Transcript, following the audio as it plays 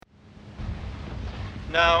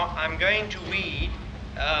Now, I'm going to read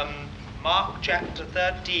Mark chapter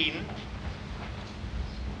 13,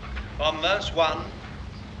 from verse 1.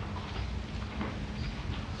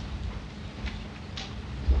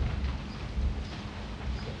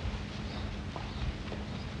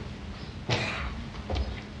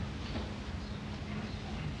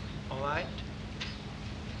 All right?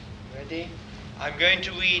 Ready? I'm going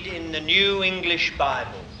to read in the New English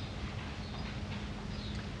Bible.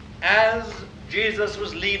 As Jesus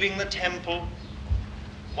was leaving the temple,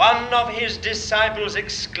 one of his disciples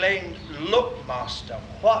exclaimed, "Look, Master,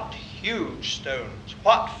 what huge stones,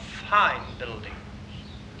 what fine buildings."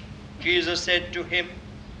 Jesus said to him,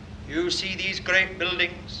 "You see these great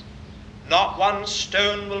buildings? Not one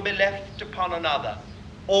stone will be left upon another.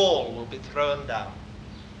 All will be thrown down."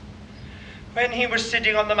 When he was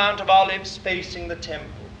sitting on the Mount of Olives facing the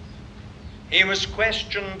temple, he was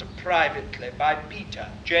questioned privately by Peter,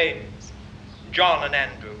 James, John, and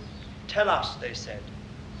Andrew. "Tell us," they said,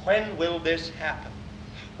 "when will this happen?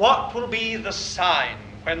 What will be the sign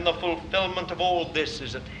when the fulfillment of all this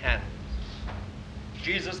is at hand?"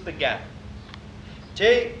 Jesus began,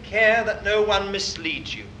 "Take care that no one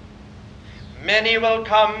misleads you. Many will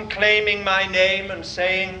come claiming my name and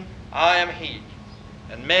saying, 'I am he,'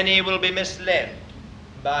 and many will be misled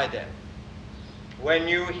by them. When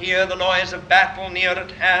you hear the noise of battle near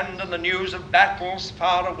at hand and the news of battles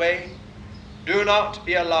far away, do not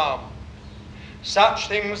be alarmed. Such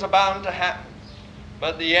things are bound to happen,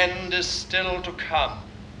 but the end is still to come.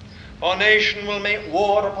 For nation will make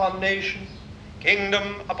war upon nation,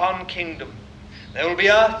 kingdom upon kingdom. There will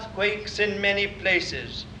be earthquakes in many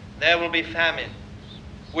places. There will be famines.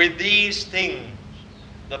 With these things,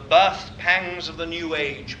 the birth pangs of the new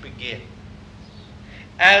age begin.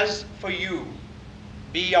 As for you,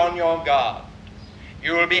 be on your guard.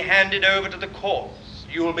 You will be handed over to the courts.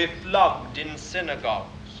 You will be flogged in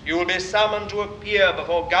synagogues. You will be summoned to appear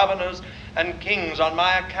before governors and kings on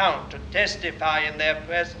my account to testify in their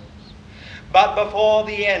presence. But before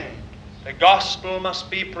the end, the gospel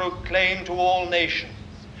must be proclaimed to all nations.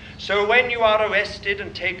 So when you are arrested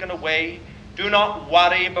and taken away, do not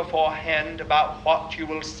worry beforehand about what you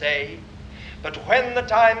will say. But when the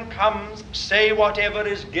time comes, say whatever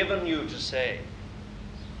is given you to say.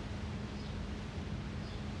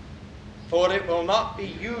 For it will not be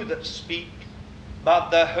you that speak,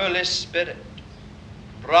 but the Holy Spirit.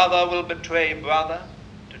 Brother will betray brother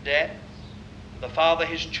to death, the father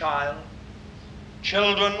his child.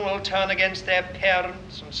 Children will turn against their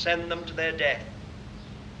parents and send them to their death.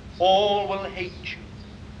 All will hate you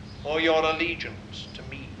for your allegiance to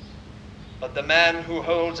me, but the man who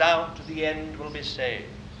holds out to the end will be saved.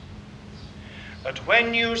 But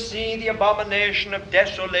when you see the abomination of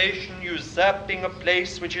desolation usurping a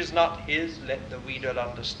place which is not his," let the reader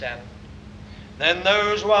understand, "then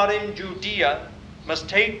those who are in Judea must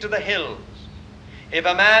take to the hills. If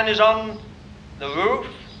a man is on the roof,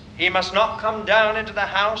 he must not come down into the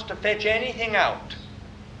house to fetch anything out.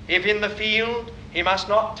 If in the field, he must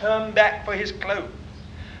not turn back for his cloak.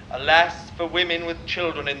 Alas, for women with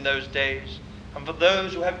children in those days, and for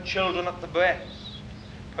those who have children at the breast.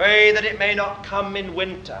 Pray that it may not come in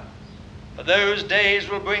winter, for those days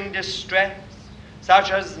will bring distress, such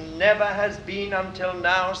as never has been until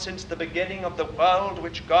now since the beginning of the world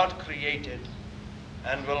which God created,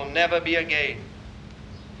 and will never be again.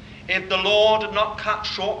 If the Lord had not cut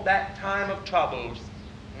short that time of troubles,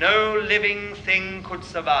 no living thing could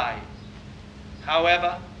survive.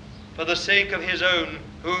 However, for the sake of his own,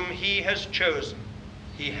 whom he has chosen,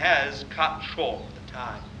 he has cut short the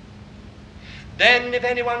time. Then if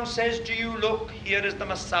anyone says to you, 'Look, here is the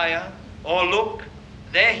Messiah,' or 'Look,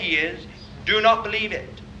 there he is,' do not believe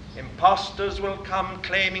it. Impostors will come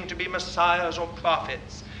claiming to be messiahs or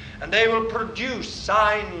prophets, and they will produce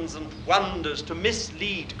signs and wonders to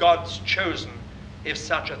mislead God's chosen, if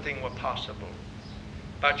such a thing were possible.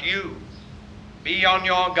 But you, be on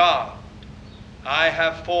your guard. I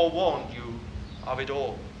have forewarned you of it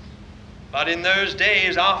all. But in those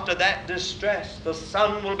days after that distress, the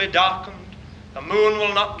sun will be darkened, the moon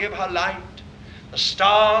will not give her light, the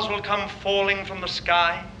stars will come falling from the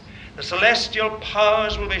sky, the celestial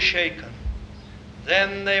powers will be shaken.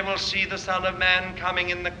 Then they will see the Son of Man coming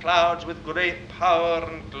in the clouds with great power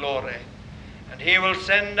and glory. And he will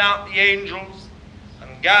send out the angels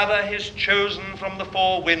and gather his chosen from the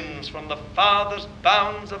four winds, from the farthest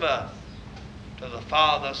bounds of earth to the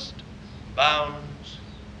farthest bounds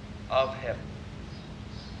of heaven."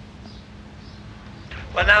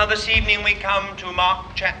 Well, now this evening we come to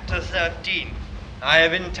Mark chapter 13. I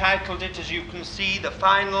have entitled it, as you can see, "The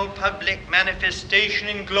Final Public Manifestation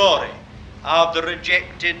in Glory of the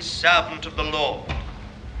Rejected Servant of the Lord."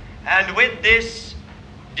 And with this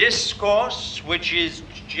discourse, which is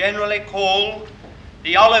generally called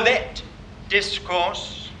the Olivet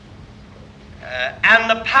Discourse, and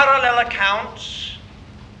the parallel accounts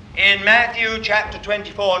in Matthew chapter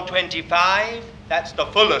 24 and 25, that's the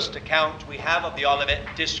fullest account we have of the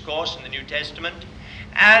Olivet Discourse in the New Testament,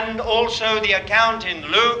 and also the account in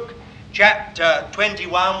Luke chapter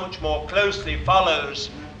 21, which more closely follows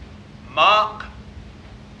Mark,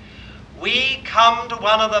 we come to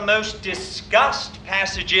one of the most discussed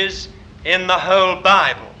passages in the whole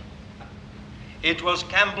Bible. It was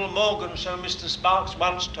Campbell Morgan, so Mr. Sparks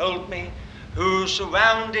once told me, who,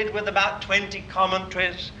 surrounded with about 20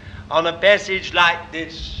 commentaries on a passage like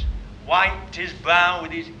this, wiped his brow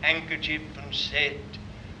with his handkerchief and said,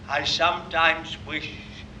 "I sometimes wish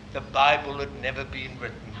the Bible had never been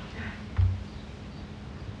written."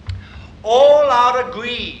 All are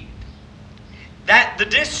agreed that the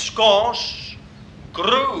discourse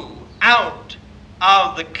grew out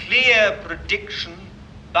of the clear prediction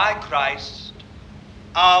by Christ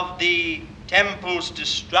of the temple's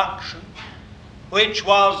destruction, which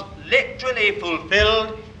was literally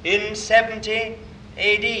fulfilled in 70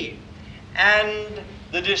 AD. And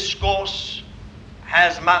the discourse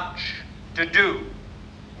has much to do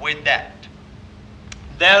with that.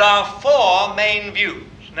 There are four main views.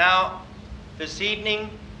 Now, this evening,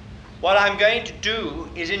 what I'm going to do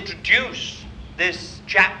is introduce this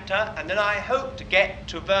chapter, and then I hope to get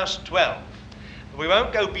to verse 12. We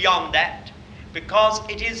won't go beyond that, because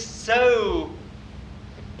it is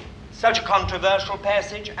such a controversial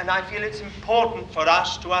passage, and I feel it's important for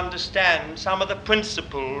us to understand some of the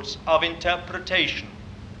principles of interpretation.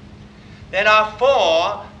 There are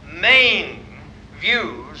four main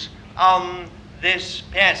views on this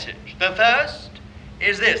passage. The first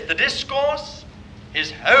is this: the discourse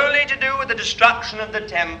is wholly to do with the destruction of the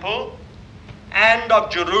temple and of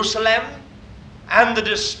Jerusalem and the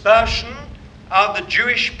dispersion of the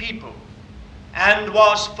Jewish people, and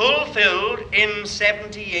was fulfilled in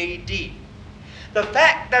 70 AD. The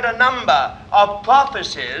fact that a number of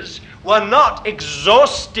prophecies were not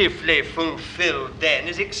exhaustively fulfilled then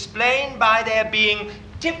is explained by their being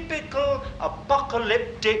typical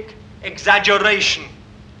apocalyptic exaggeration,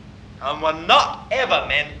 and were not ever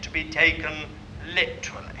meant to be taken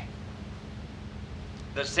literally.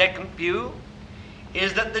 The second view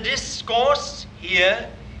is that the discourse here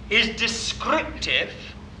is descriptive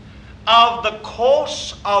of the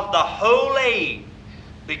course of the whole age,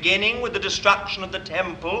 beginning with the destruction of the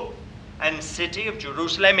temple and city of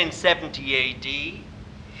Jerusalem in 70 AD,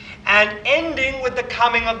 and ending with the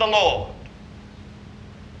coming of the Lord.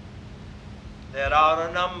 There are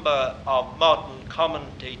a number of modern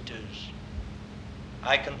commentators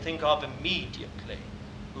I can think of immediately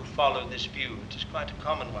who follow this view. It is quite a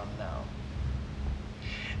common one now.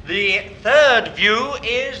 The third view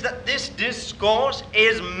is that this discourse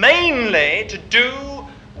is mainly to do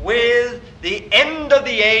with the end of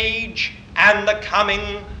the age and the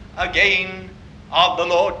coming again of the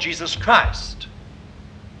Lord Jesus Christ.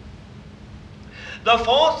 The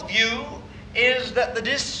fourth view is that the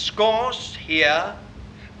discourse here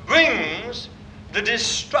brings the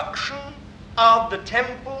destruction of the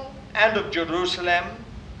temple and of Jerusalem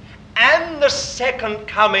and the second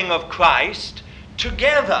coming of Christ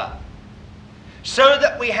together, so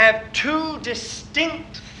that we have two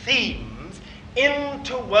distinct themes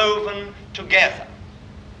interwoven together.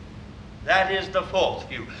 That is the fourth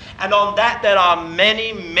view. And on that there are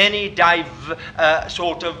many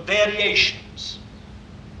sort of variations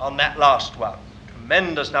on that last one.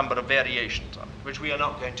 Tremendous number of variations on it, which we are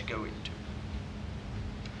not going to go into.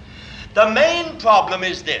 The main problem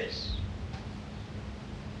is this: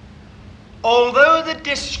 although the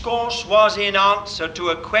discourse was in answer to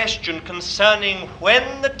a question concerning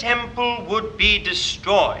when the temple would be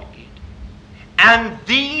destroyed, and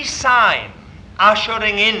the sign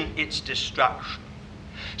ushering in its destruction,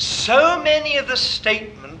 so many of the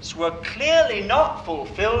statements were clearly not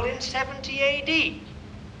fulfilled in 70 AD.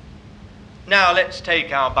 Now let's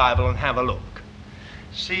take our Bible and have a look.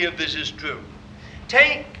 See if this is true.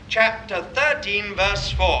 Take chapter 13,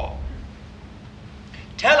 verse 4.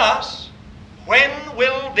 Tell us, when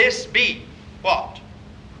will this be? What?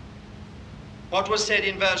 What was said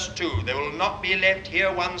in verse 2? There will not be left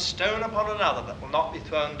here one stone upon another that will not be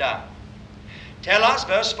thrown down. Tell us,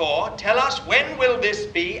 verse 4, tell us when will this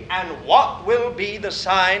be, and what will be the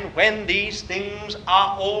sign when these things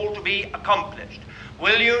are all to be accomplished?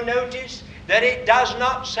 Will you notice that it does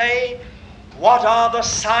not say what are the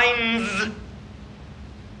signs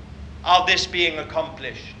of this being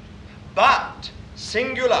accomplished, but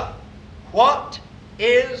singular, what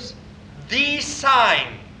is the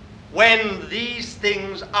sign when these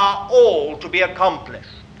things are all to be accomplished.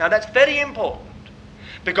 Now that's very important,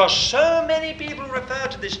 because so many people refer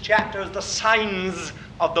to this chapter as the signs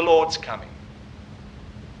of the Lord's coming.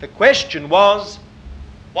 The question was,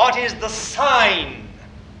 what is the sign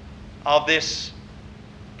of this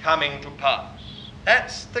coming to pass?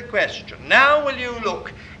 That's the question. Now will you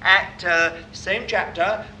look at same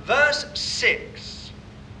chapter, verse 6.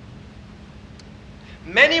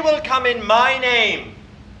 Many will come in my name,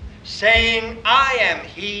 saying, I am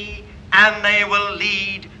he, and they will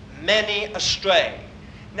lead many astray.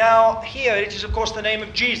 Now, here it is, of course, the name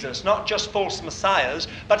of Jesus, not just false messiahs,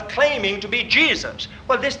 but claiming to be Jesus.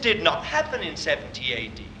 Well, this did not happen in 70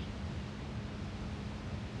 AD.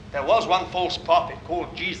 There was one false prophet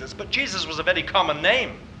called Jesus, but Jesus was a very common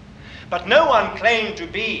name. But no one claimed to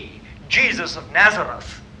be Jesus of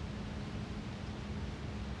Nazareth.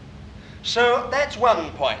 So that's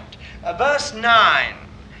one point. Verse 9.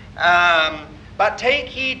 But take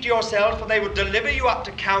heed to yourselves, for they will deliver you up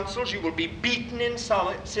to councils. You will be beaten in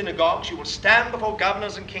synagogues. You will stand before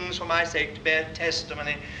governors and kings for my sake to bear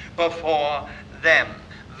testimony before them.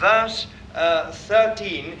 Verse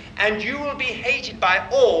 13, and you will be hated by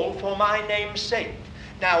all for my name's sake.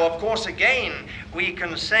 Now, of course, again, we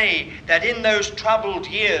can say that in those troubled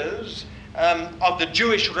years of the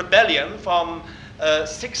Jewish rebellion from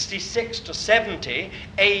 66 to 70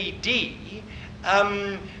 AD,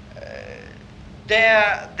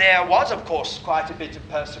 there was, of course, quite a bit of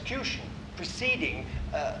persecution preceding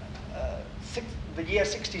the year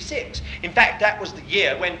 66. In fact, that was the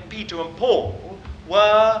year when Peter and Paul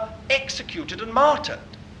were executed and martyred.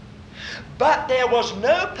 But there was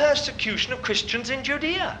no persecution of Christians in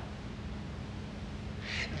Judea.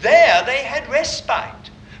 There they had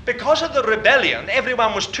respite. Because of the rebellion,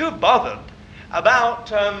 everyone was too bothered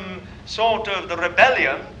about sort of the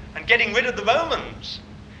rebellion and getting rid of the Romans.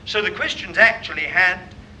 So the Christians actually had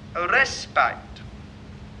a respite.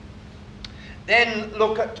 Then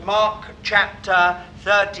look at Mark chapter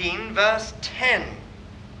 13, verse 10.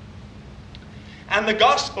 And the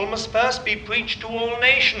gospel must first be preached to all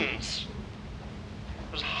nations.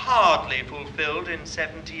 It was hardly fulfilled in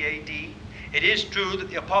 70 AD. It is true that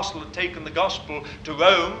the apostle had taken the gospel to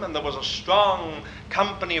Rome, and there was a strong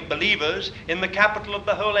company of believers in the capital of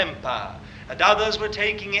the whole empire. And others were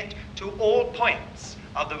taking it to all points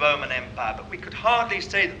of the Roman Empire. But we could hardly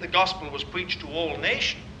say that the gospel was preached to all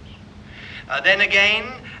nations. Then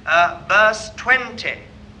again, verse 20.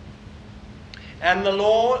 And the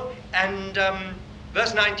Lord, and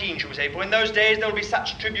verse 19, shall we say, for in those days there will be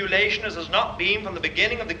such tribulation as has not been from the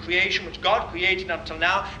beginning of the creation which God created until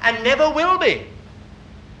now, and never will be.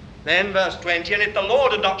 Then verse 20, and if the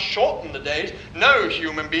Lord had not shortened the days, no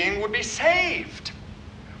human being would be saved.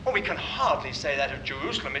 Well, we can hardly say that of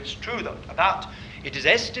Jerusalem. It's true that it is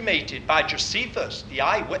estimated by Josephus, the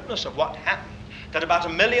eyewitness of what happened, that about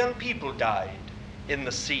 1 million people died in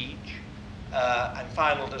the siege and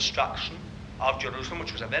final destruction of Jerusalem,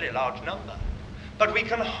 which was a very large number. But we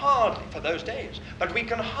can hardly, for those days, but we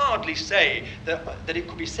can hardly say that it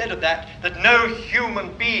could be said of that no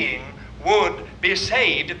human being would be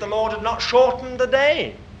saved if the Lord had not shortened the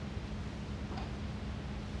day.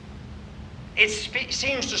 It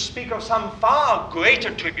seems to speak of some far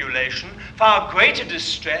greater tribulation, far greater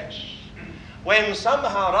distress, when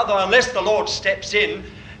somehow or other, unless the Lord steps in,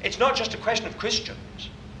 it's not just a question of Christians,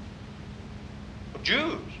 of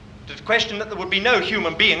Jews. It's a question that there would be no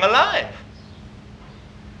human being alive.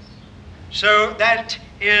 So that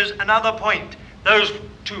is another point. Those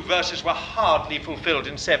two verses were hardly fulfilled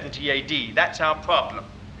in 70 AD. That's our problem.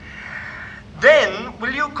 Then,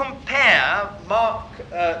 will you compare Mark,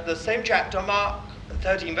 the same chapter, Mark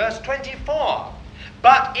 13, verse 24.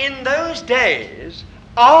 But in those days,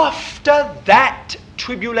 after that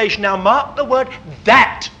tribulation, now mark the word,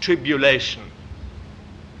 that tribulation.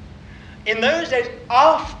 In those days,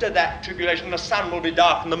 after that tribulation, the sun will be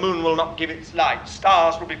dark and the moon will not give its light.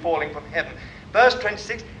 Stars will be falling from heaven. Verse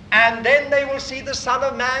 26, and then they will see the Son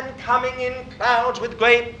of Man coming in clouds with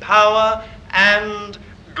great power and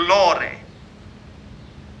glory.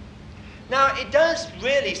 Now, it does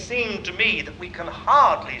really seem to me that we can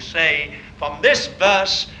hardly say from this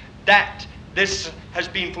verse that this has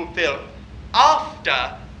been fulfilled.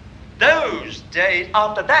 After those days,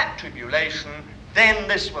 after that tribulation, then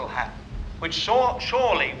this will happen, which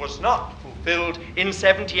surely was not fulfilled in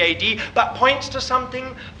 70 AD, but points to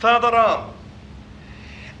something further on.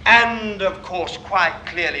 And, of course, quite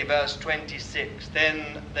clearly, verse 26,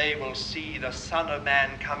 then they will see the Son of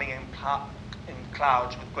Man coming in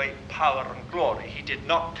clouds with great power and glory. He did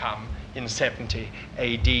not come in 70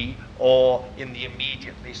 AD or in the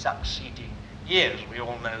immediately succeeding years. We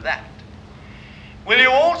all know that. Will you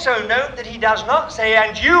also note that he does not say,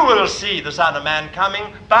 and you will see the Son of Man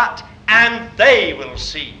coming, but, and they will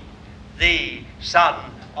see the Son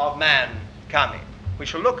of Man coming. We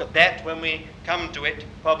shall look at that when we come to it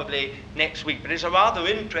probably next week. But it's a rather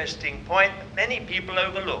interesting point that many people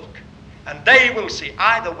overlook. And they will see,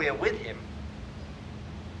 either we're with him,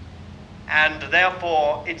 and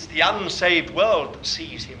therefore it's the unsaved world that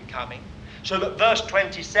sees him coming, so that verse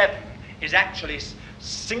 27 is actually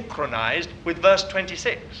synchronized with verse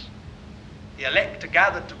 26. The elect are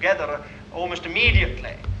gathered together almost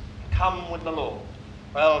immediately and come with the Lord.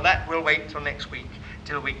 Well, that will wait till next week,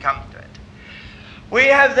 till we come to it. We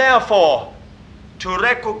have therefore to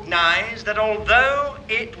recognize that although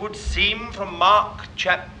it would seem from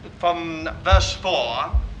from verse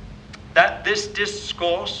 4 that this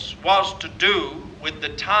discourse was to do with the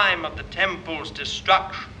time of the temple's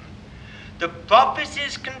destruction, the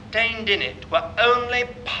prophecies contained in it were only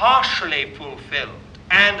partially fulfilled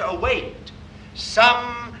and await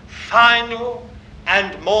some final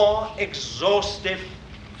and more exhaustive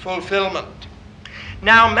fulfillment.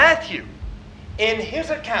 Now Matthew, in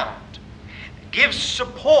his account, gives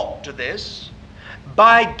support to this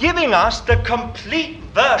by giving us the complete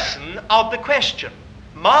version of the question.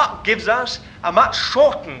 Mark gives us a much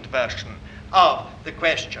shortened version of the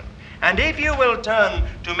question. And if you will turn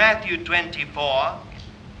to Matthew 24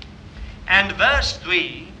 and verse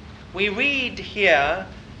 3, we read here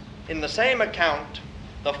in the same account,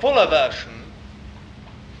 the fuller version,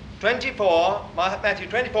 Matthew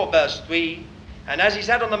 24 verse 3, and as he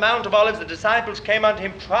sat on the Mount of Olives, the disciples came unto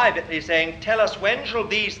him privately, saying, Tell us, when shall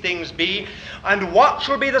these things be, and what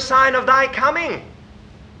shall be the sign of thy coming?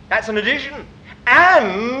 That's an addition.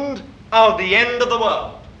 And of the end of the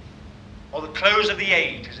world, or the close of the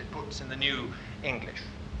age, as it puts in the New English,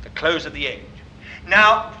 the close of the age.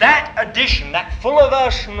 Now, that addition, that fuller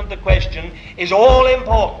version of the question, is all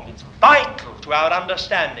important. It's vital to our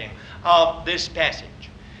understanding of this passage.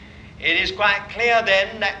 It is quite clear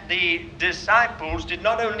then that the disciples did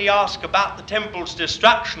not only ask about the temple's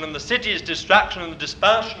destruction and the city's destruction and the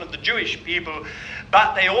dispersion of the Jewish people,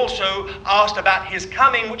 but they also asked about his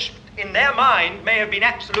coming, which in their mind may have been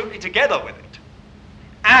absolutely together with it,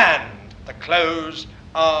 and the close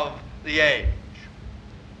of the age.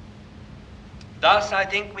 Thus, I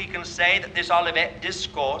think we can say that this Olivet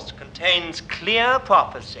Discourse contains clear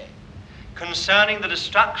prophecy concerning the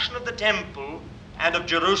destruction of the temple and of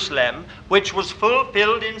Jerusalem, which was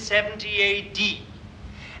fulfilled in 70 A.D.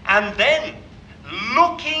 And then,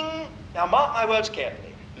 now mark my words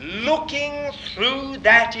carefully, looking through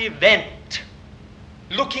that event,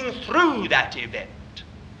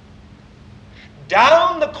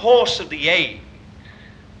 down the course of the age,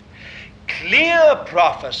 clear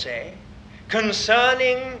prophecy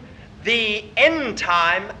concerning the end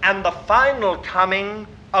time and the final coming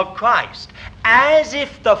of Christ, as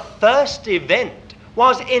if the first event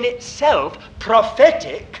was in itself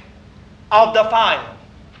prophetic of the final.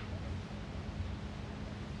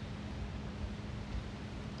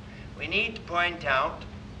 We need to point out,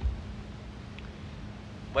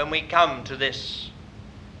 when we come to this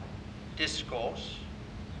discourse,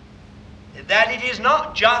 that it is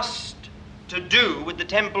not just to do with the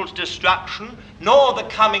temple's destruction, nor the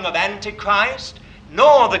coming of Antichrist,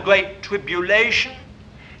 nor the great tribulation,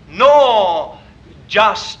 nor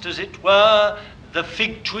just, as it were, the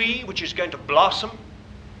fig tree which is going to blossom,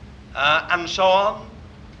 and so on.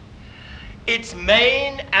 Its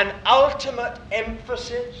main and ultimate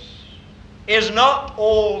emphasis is not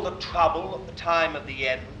all the trouble at the time of the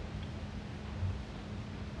end,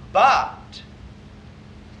 but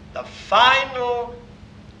the final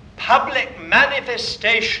public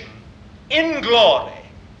manifestation in glory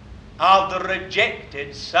of the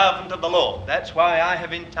rejected servant of the Lord. That's why I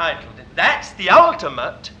have entitled it. That's the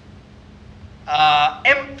ultimate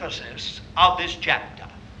emphasis of this chapter.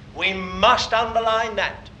 We must underline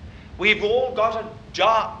that. We've all got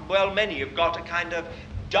many have got a kind of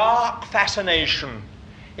dark fascination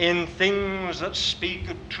in things that speak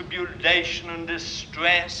of tribulation and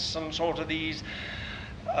distress and sort of these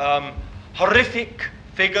horrific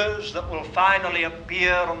figures that will finally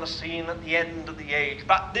appear on the scene at the end of the age.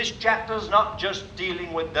 But this chapter is not just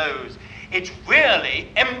dealing with those. It's really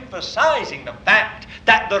emphasizing the fact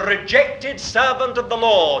that the rejected servant of the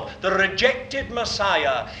Lord, the rejected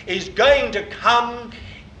Messiah, is going to come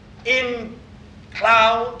in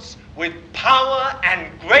clouds with power and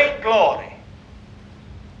great glory.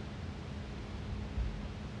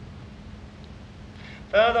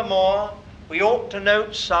 Furthermore, we ought to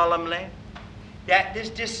note solemnly that this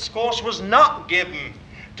discourse was not given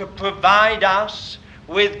to provide us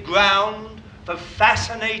with ground for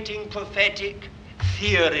fascinating prophetic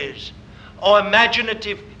theories or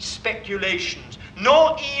imaginative speculations,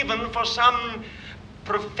 nor even for some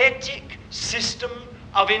prophetic system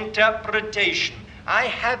of interpretation. I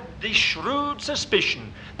have the shrewd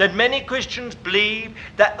suspicion that many Christians believe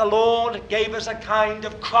that the Lord gave us a kind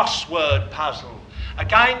of crossword puzzle, a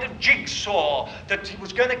kind of jigsaw that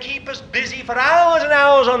was going to keep us busy for hours and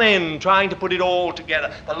hours on end trying to put it all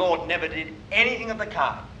together. The Lord never did anything of the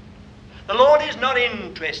kind. The Lord is not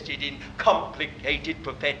interested in complicated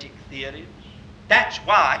prophetic theories. That's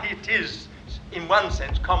why it is, in one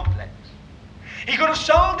sense, complex. He could have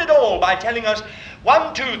solved it all by telling us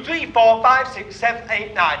 1, 2, 3, 4, 5, 6, 7,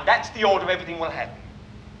 8, 9. That's the order everything will happen.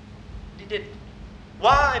 He didn't.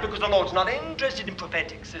 Why? Because the Lord's not interested in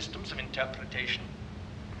prophetic systems of interpretation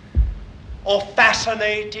or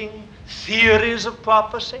fascinating theories of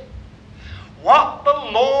prophecy. What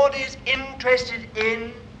the Lord is interested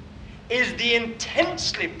in is the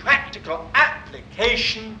intensely practical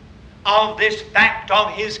application of this fact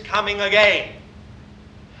of his coming again.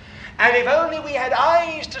 And if only we had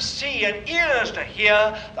eyes to see and ears to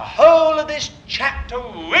hear, the whole of this chapter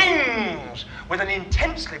rings with an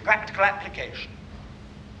intensely practical application.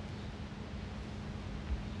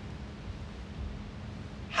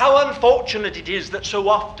 How unfortunate it is that so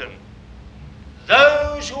often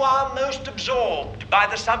those who are most absorbed by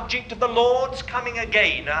the subject of the Lord's coming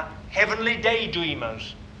again are heavenly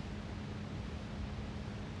daydreamers.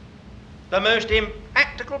 The most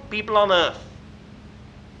impractical people on earth.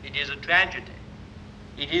 It is a tragedy.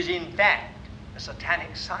 It is, in fact, a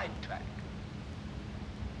satanic sidetrack.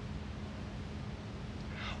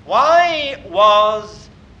 Why was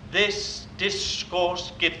this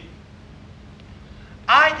discourse given?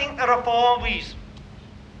 I think there are 4 reasons.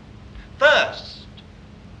 First,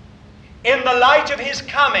 in the light of his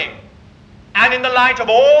coming, and in the light of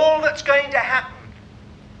all that's going to happen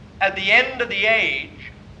at the end of the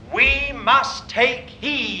age, we must take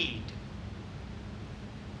heed.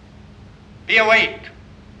 Be awake.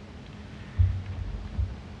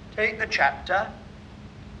 Take the chapter.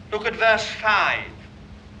 Look at verse 5.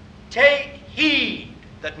 Take heed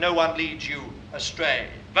that no one leads you astray.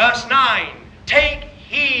 Verse 9. Take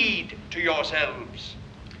heed to yourselves.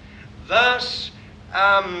 Verse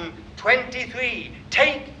 23.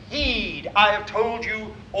 Take heed, I have told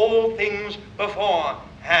you all things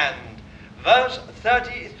beforehand. Verse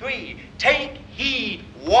 33. Take heed,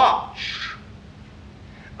 watch.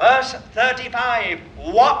 Verse 35,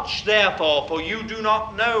 watch therefore, for you do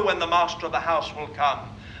not know when the master of the house will come.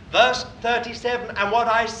 Verse 37, and what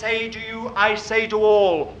I say to you, I say to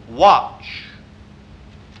all, watch.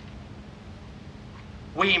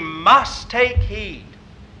 We must take heed.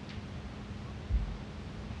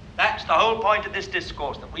 That's the whole point of this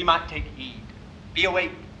discourse, that we might take heed. Be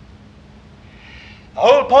awake. The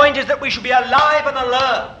whole point is that we should be alive and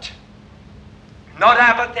alert, not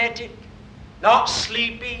apathetic, not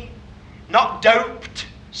sleepy, not doped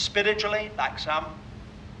spiritually, like some,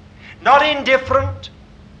 not indifferent,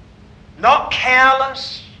 not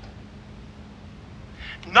careless,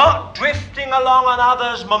 not drifting along on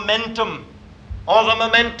others' momentum or the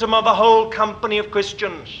momentum of a whole company of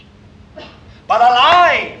Christians, but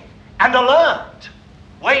alive and alert,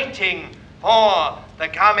 waiting for the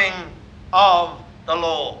coming of the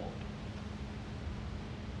Lord.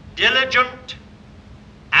 Diligent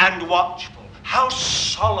and watchful. How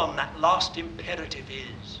solemn that last imperative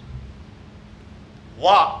is.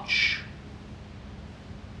 Watch.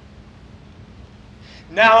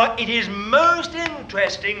 Now, it is most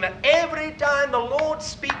interesting that every time the Lord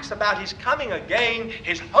speaks about his coming again,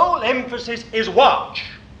 his whole emphasis is watch.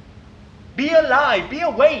 Be alive, be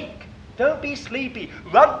awake. Don't be sleepy.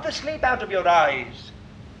 Rub the sleep out of your eyes.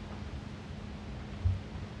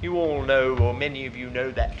 You all know, or many of you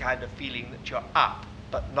know, that kind of feeling that you're up,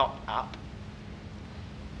 but not up.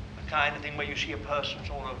 The kind of thing where you see a person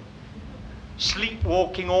sort of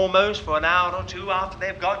sleepwalking almost for an hour or two after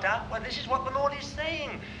they've got up. Well, this is what the Lord is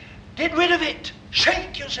saying. Get rid of it.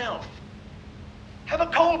 Shake yourself. Have a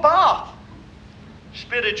cold bath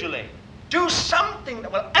spiritually. Do something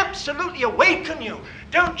that will absolutely awaken you.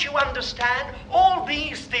 Don't you understand? All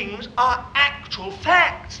these things are actual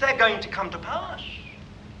facts. They're going to come to pass.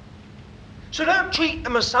 So don't treat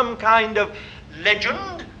them as some kind of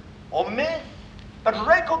legend or myth, but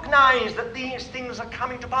recognize that these things are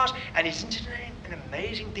coming to pass. And isn't it an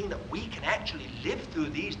amazing thing that we can actually live through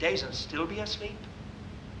these days and still be asleep?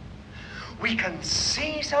 We can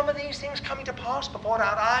see some of these things coming to pass before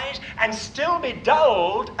our eyes and still be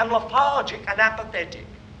dulled and lethargic and apathetic.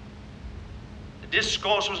 The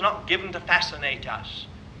discourse was not given to fascinate us,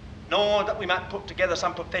 nor that we might put together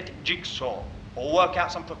some prophetic jigsaw. or work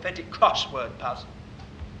out some prophetic crossword puzzle.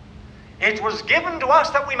 It was given to us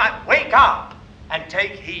that we might wake up and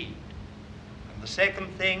take heed. And the second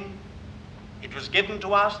thing, it was given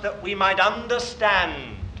to us that we might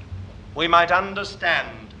understand. We might understand.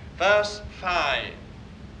 Verse 5.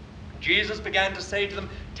 Jesus began to say to them,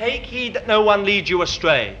 take heed that no one leads you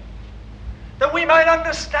astray. That we might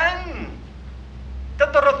understand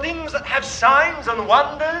that there are things that have signs and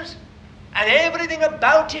wonders and everything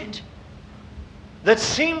about it that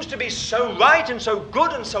seems to be so right and so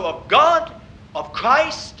good and so of God, of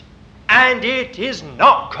Christ, and it is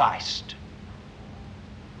not Christ.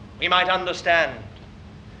 We might understand.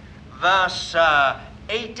 Verse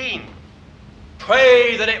 18.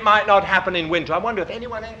 Pray that it might not happen in winter. I wonder if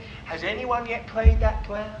has anyone yet prayed that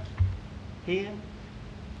prayer here?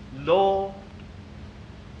 Lord,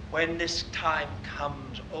 when this time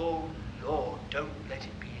comes, oh Lord, don't let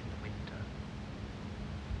it be in the winter.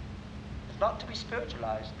 It's not to be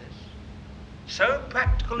spiritualized, this. So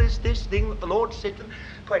practical is this thing that the Lord said to them,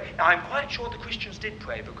 pray. Now, I'm quite sure the Christians did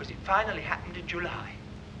pray because it finally happened in July.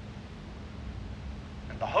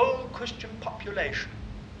 And the whole Christian population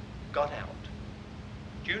got out.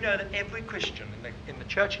 Do you know that every Christian in the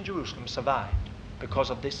church in Jerusalem survived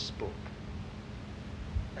because of this book?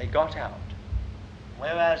 They got out.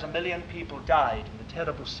 Whereas 1 million people died in the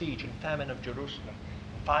terrible siege and famine of Jerusalem,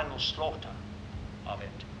 the final slaughter of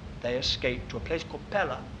it, they escaped to a place called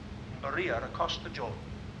Pella in Berea across the Jordan,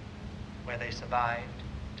 where they survived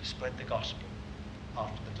to spread the gospel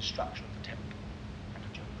after the destruction of the temple and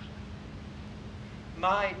of Jerusalem.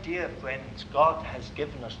 My dear friends, God has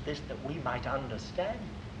given us this that we might understand.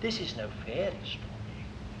 This is no fairy story,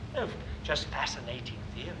 no just fascinating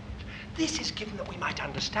theories. This is given that we might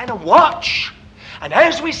understand and watch. And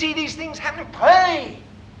as we see these things happen, pray.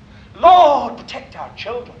 Lord, protect our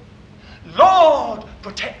children. Lord,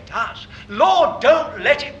 protect us. Lord, don't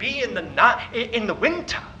let it be in the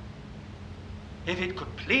winter, if it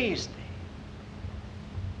could please thee.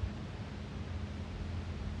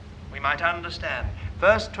 We might understand.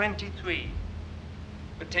 Verse 23,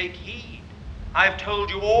 but take heed. I've told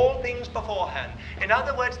you all things beforehand. In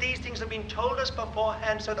other words, these things have been told us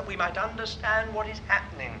beforehand so that we might understand what is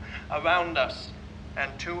happening around us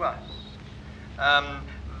and to us.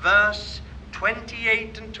 Verse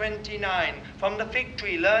 28 and 29. From the fig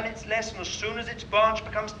tree learn its lesson. As soon as its branch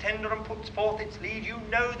becomes tender and puts forth its leaf, you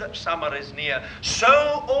know that summer is near.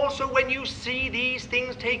 So also when you see these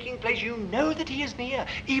things taking place, you know that he is near,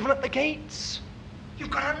 even at the gates. You've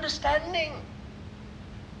got understanding.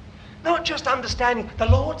 Not just understanding the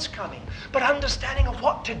Lord's coming, but understanding of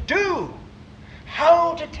what to do.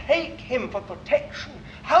 How to take him for protection.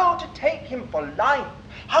 How to take him for life.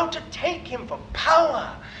 How to take him for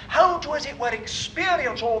power. How to, as it were,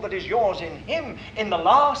 experience all that is yours in him in the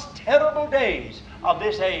last terrible days of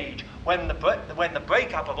this age when the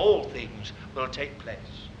breakup of all things will take place.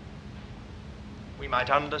 We might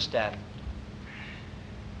understand.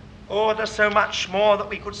 Oh, there's so much more that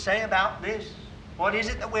we could say about this. What is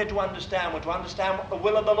it that we're to understand? We're to understand what the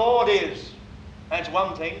will of the Lord is. That's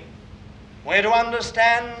one thing. We're to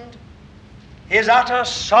understand his utter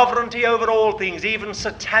sovereignty over all things, even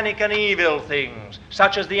satanic and evil things,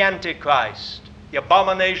 such as the Antichrist, the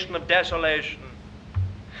abomination of desolation.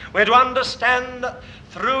 We're to understand that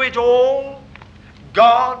through it all,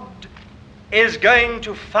 God is going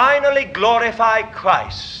to finally glorify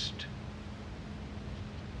Christ.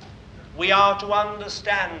 We are to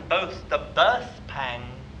understand both the birth pangs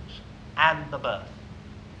and the birth.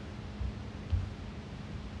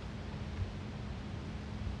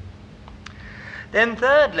 Then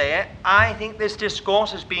thirdly, I think this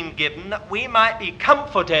discourse has been given that we might be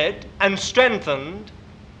comforted and strengthened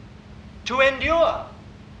to endure.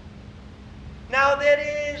 Now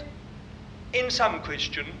there is, in some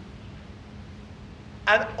Christians,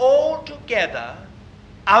 an altogether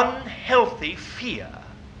unhealthy fear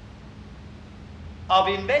of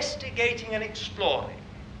investigating and exploring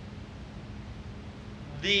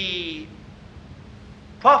the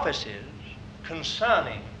prophecies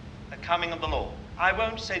concerning the coming of the Lord. I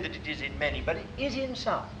won't say that it is in many, but it is in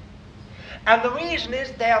some. And the reason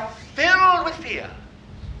is they are filled with fear.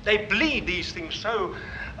 They believe these things so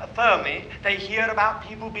firmly. They hear about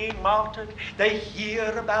people being martyred. They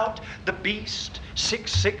hear about the beast,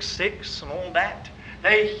 666 and all that.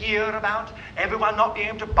 They hear about everyone not being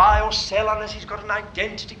able to buy or sell unless he's got an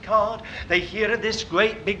identity card. They hear of this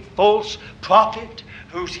great big false prophet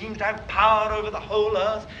who seems to have power over the whole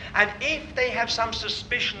earth. And if they have some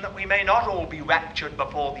suspicion that we may not all be raptured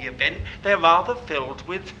before the event, they're rather filled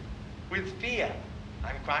with fear.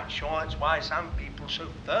 I'm quite sure that's why some people so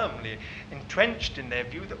firmly entrenched in their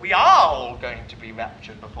view that we are all going to be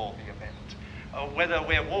raptured before the event, whether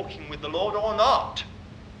we're walking with the Lord or not.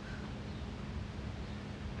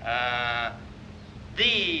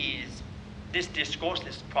 This discourse,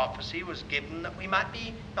 this prophecy was given that we might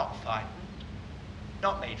be not frightened,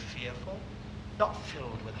 not made fearful, not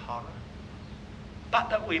filled with horror, but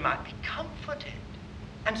that we might be comforted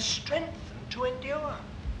and strengthened to endure.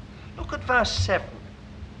 Look at verse 7.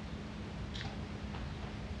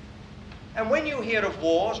 And when you hear of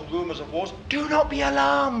wars and rumors of wars, do not be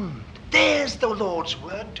alarmed. There's the Lord's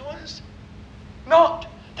word to us. Not,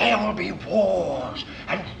 there will be wars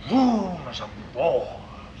and rumors of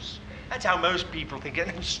wars. That's how most people think it.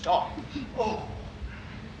 And stop. Oh.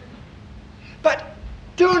 But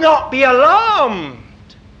do not be alarmed.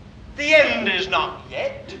 The end is not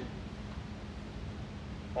yet.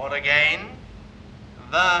 Or again,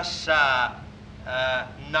 verse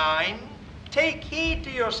 9. Take heed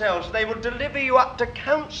to yourselves. They will deliver you up to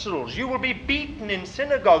councils. You will be beaten in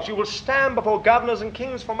synagogues. You will stand before governors and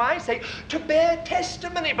kings for my sake to bear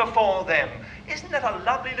testimony before them. Isn't that a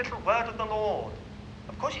lovely little word of the Lord?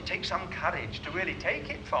 Of course, it takes some courage to really take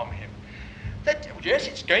it from him. That, yes,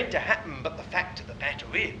 it's going to happen, but the fact of the matter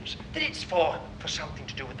is that it's for something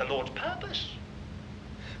to do with the Lord's purpose.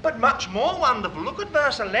 But much more wonderful, look at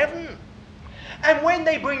verse 11. And when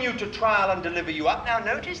they bring you to trial and deliver you up, now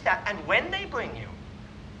notice that, and when they bring you,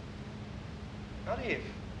 not if.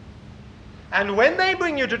 And when they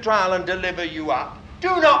bring you to trial and deliver you up,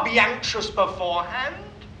 do not be anxious beforehand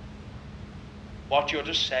what you're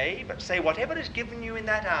to say, but say whatever is given you in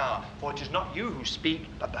that hour, for it is not you who speak,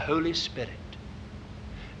 but the Holy Spirit.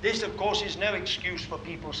 This, of course, is no excuse for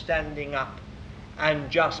people standing up and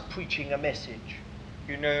just preaching a message.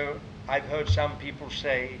 You know, I've heard some people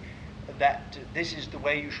say that this is the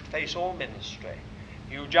way you should face all ministry.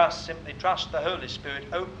 You just simply trust the Holy Spirit,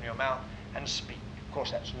 open your mouth and speak. Of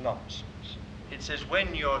course, that's nonsense. It says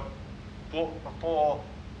when you're brought before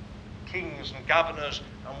kings and governors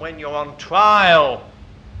and when you're on trial.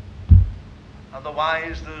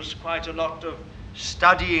 Otherwise, there's quite a lot of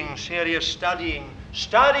studying, serious studying.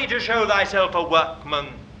 Study to show thyself a workman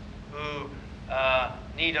who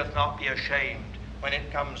needeth not be ashamed when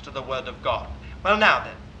it comes to the word of God. Well, now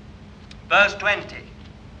then, verse 20.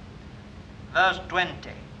 Verse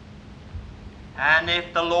 20. And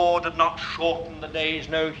if the Lord had not shortened the days,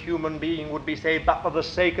 no human being would be saved, but for the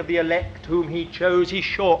sake of the elect whom he chose, he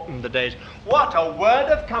shortened the days. What a word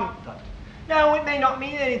of comfort. Now, it may not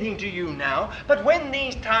mean anything to you now, but when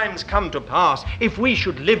these times come to pass, if we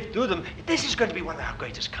should live through them, this is going to be one of our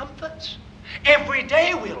greatest comforts. Every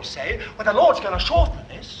day we'll say, well, the Lord's going to shorten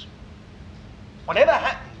this. Whatever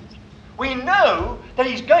happens, we know that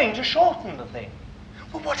he's going to shorten the thing.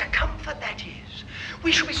 Well, what a comfort that is.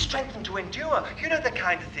 We should be strengthened to endure. You know the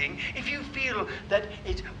kind of thing, if you feel that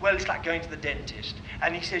it's like going to the dentist,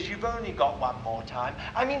 and he says, you've only got one more time.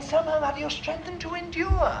 I mean, somehow you're strengthened to endure,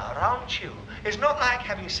 aren't you? It's not like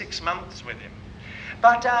having 6 months with him.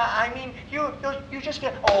 But, I mean, you just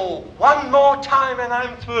feel, oh, one more time and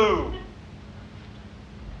I'm through.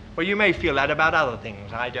 Well, you may feel that about other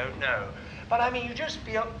things, I don't know. But, I mean, you just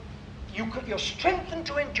feel you're strengthened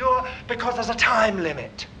to endure because there's a time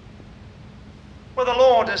limit. Well, the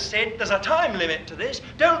Lord has said there's a time limit to this.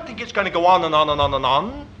 Don't think it's going to go on and on and on and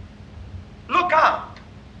on. Look up.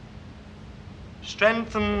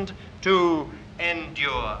 Strengthened to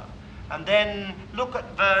endure. And then look at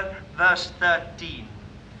verse 13.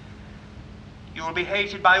 You will be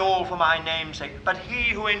hated by all for my name's sake, but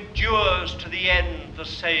he who endures to the end, the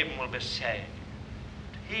same will be saved.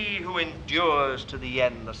 He who endures to the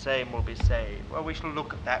end, the same will be saved. Well, we shall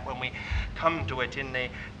look at that when we come to it in the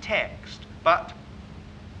text. But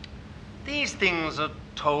these things are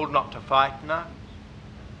told not to frighten us,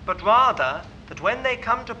 but rather that when they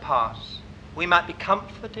come to pass, we might be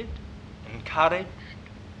comforted, encouraged,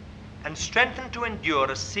 and strengthened to endure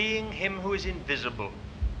as seeing him who is invisible,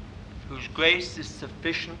 whose grace is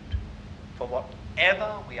sufficient for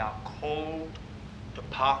whatever we are called to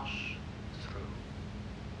pass through.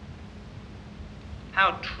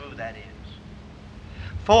 How true that is.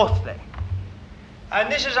 Fourthly, and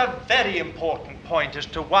this is a very important point as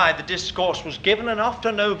to why the discourse was given and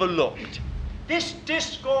often overlooked. This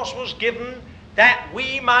discourse was given that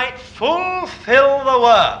we might fulfill the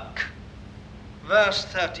work. Verse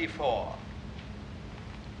 34.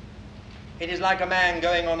 It is like a man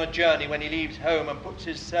going on a journey when he leaves home and puts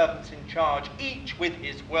his servants in charge, each with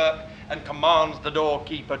his work, and commands the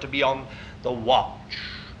doorkeeper to be on the watch.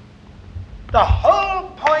 The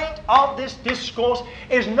whole point of this discourse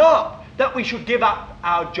is not that we should give up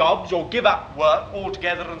our jobs or give up work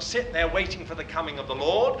altogether and sit there waiting for the coming of the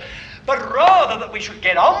Lord, but rather that we should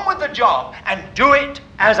get on with the job and do it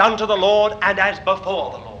as unto the Lord and as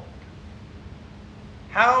before the Lord.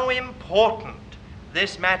 How important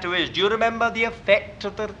this matter is. Do you remember the effect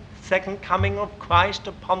of the second coming of Christ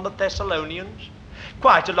upon the Thessalonians?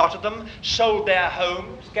 Quite a lot of them sold their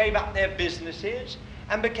homes, gave up their businesses,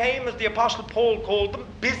 and became, as the Apostle Paul called them,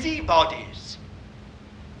 busybodies.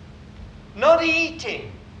 Not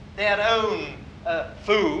eating their own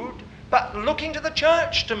food, but looking to the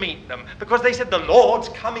church to meet them, because they said the Lord's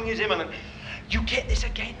coming is imminent. You get this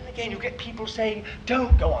again and again. You get people saying,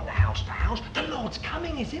 don't go on the house to house. The Lord's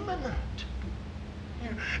coming is imminent.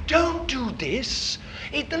 Don't do this.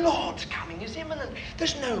 The Lord's coming is imminent.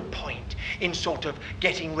 There's no point in sort of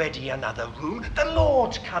getting ready another room. The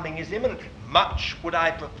Lord's coming is imminent. Much would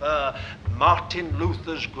I prefer Martin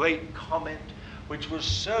Luther's great comment, which was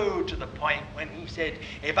so to the point when he said,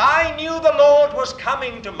 if I knew the Lord was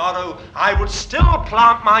coming tomorrow, I would still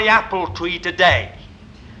plant my apple tree today.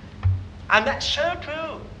 And that's so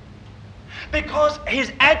true. Because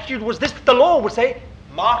his attitude was this: the Lord would say,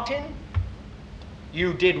 Martin,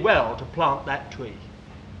 you did well to plant that tree.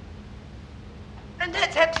 And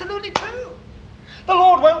that's absolutely true. The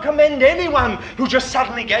Lord won't commend anyone who just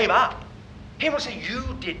suddenly gave up. He will say,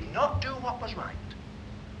 you did not do what was right.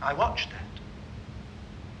 I watched that.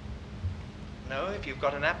 No, if you've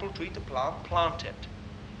got an apple tree to plant, plant it.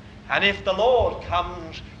 And if the Lord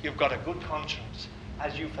comes, you've got a good conscience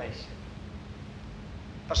as you face it.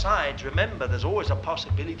 Besides, remember, there's always a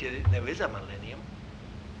possibility that there is a millennium.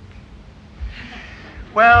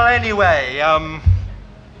 Well, anyway,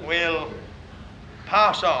 we'll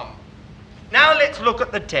pass on. Now let's look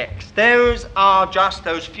at the text. Those are just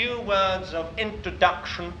those few words of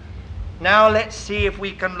introduction. Now let's see if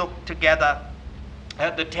we can look together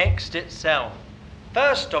at the text itself.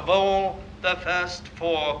 First of all, the first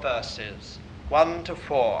 4 verses, 1 to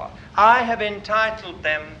 4. I have entitled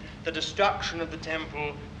them The Destruction of the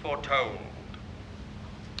Temple Foretold.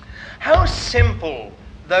 How simple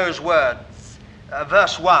those words.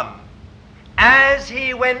 Verse 1. As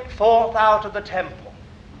he went forth out of the temple.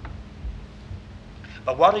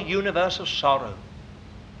 But what a universe of sorrow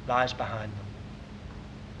lies behind them.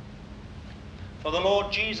 For the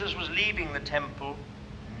Lord Jesus was leaving the temple,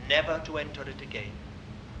 never to enter it again.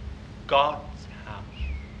 God's house.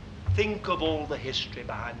 Think of all the history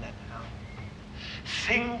behind that house.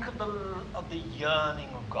 Think of the yearning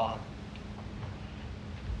of God.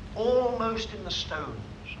 Almost in the stones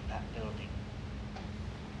of that building.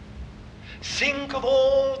 Think of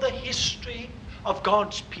all the history of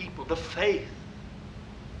God's people, the faith,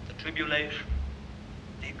 the tribulation,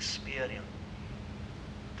 the experience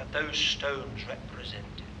that those stones represented.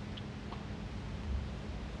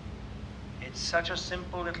 It's such a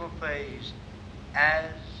simple little phrase,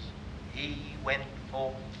 as he went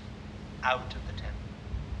forth out of the temple.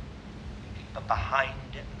 But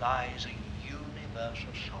behind it lies a universe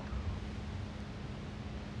of sorrow.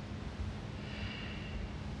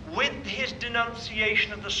 With his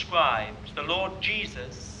denunciation of the scribes, the Lord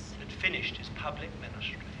Jesus had finished his public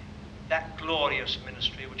ministry, that glorious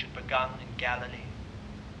ministry which had begun in Galilee,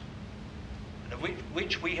 and of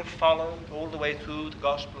which we have followed all the way through the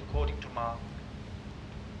Gospel according to Mark,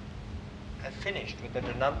 had finished with the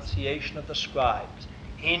denunciation of the scribes.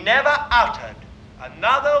 He never uttered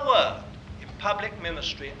another word in public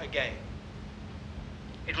ministry again.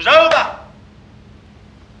 It was over.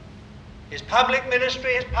 His public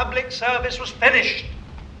ministry, his public service was finished.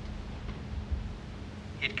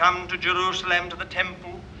 He'd come to Jerusalem, to the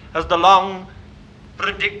temple, as the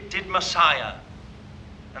long-predicted Messiah.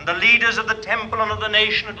 And the leaders of the temple and of the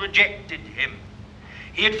nation had rejected him.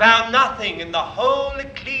 He had found nothing in the whole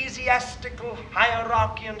ecclesiastical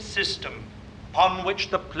hierarchy and system upon which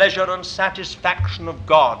the pleasure and satisfaction of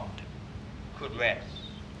God could rest.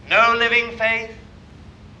 No living faith,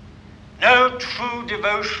 no true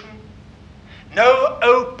devotion, no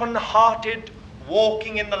open-hearted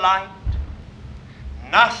walking in the light,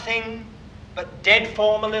 nothing but dead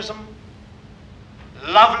formalism,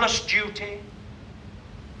 loveless duty,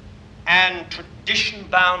 and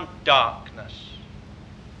tradition-bound darkness.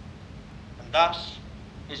 And thus,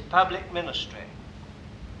 his public ministry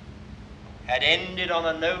had ended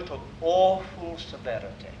on a note of awful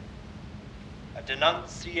severity, a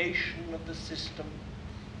denunciation of the system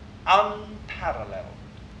unparalleled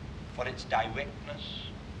for its directness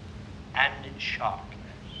and its sharpness.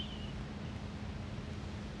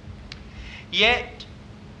 Yet,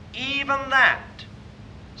 even that,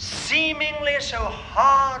 seemingly so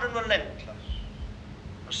hard and relentless,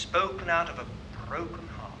 was spoken out of a broken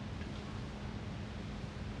heart.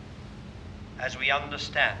 as we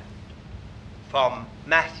understand from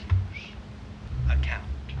Matthew's account.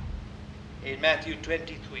 In Matthew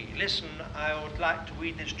 23, listen, I would like to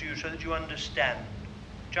read this to you so that you understand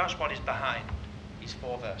just what is behind these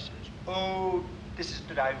 4 verses. Oh, this is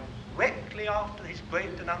directly after his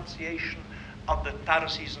great denunciation of the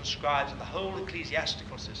Pharisees and scribes and the whole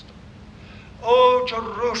ecclesiastical system. O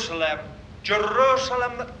Jerusalem,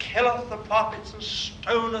 Jerusalem that killeth the prophets and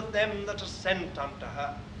stoneth them that are sent unto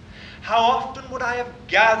her. How often would I have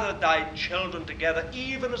gathered thy children together,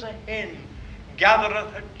 even as a hen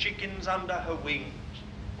gathereth her chickens under her wings,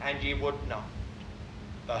 and ye would not.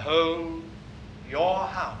 Behold, your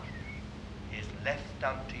house is left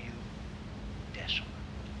unto you desolate.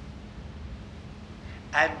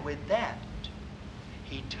 And with that,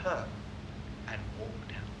 he turned and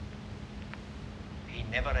walked out. He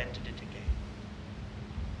never entered it again.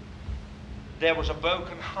 There was a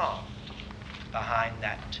broken heart behind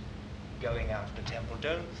that going out of the temple.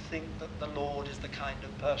 Don't think that the Lord is the kind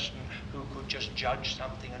of person who could just judge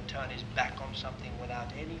something and turn his back on something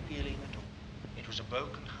without any feeling at all. It was a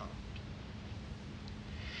broken heart.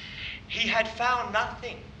 He had found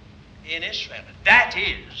nothing in Israel. That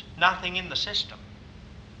is, nothing in the system.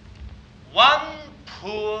 One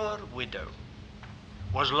poor widow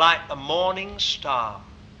was like the morning star,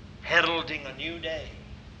 heralding a new day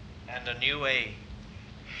and a new age.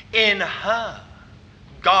 In her,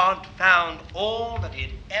 God found all that he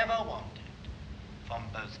had ever wanted from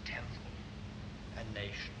both temple and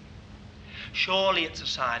nation. Surely it's a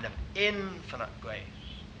sign of infinite grace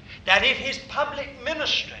that if his public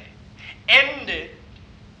ministry ended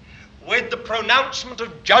with the pronouncement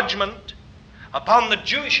of judgment upon the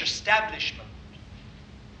Jewish establishment,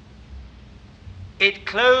 it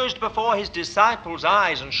closed before his disciples'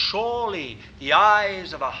 eyes, and surely the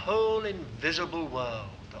eyes of a whole invisible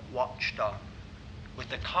world that watched on, with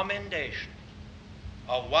the commendation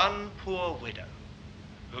of one poor widow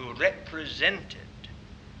who represented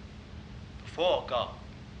before God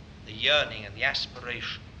the yearning and the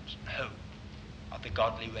aspirations and hope of the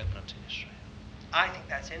godly remnant in Israel. I think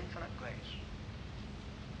that's infinite grace.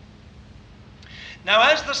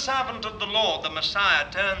 Now, as the servant of the Lord, the Messiah,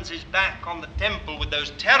 turns his back on the temple with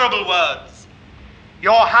those terrible words,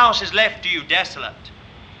 "Your house is left to you desolate,"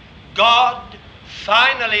 God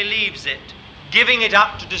finally leaves it, giving it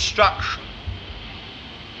up to destruction.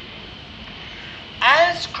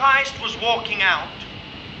 As Christ was walking out,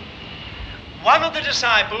 one of the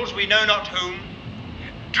disciples, we know not whom,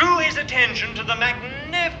 drew his attention to the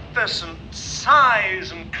magnificent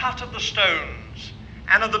size and cut of the stones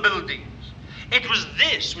and of the buildings. It was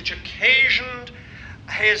this which occasioned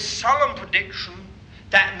his solemn prediction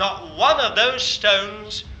that not one of those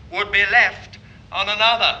stones would be left on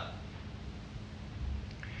another.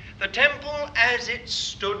 The temple as it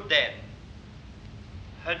stood then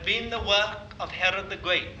had been the work of Herod the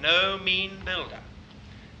Great, no mean builder.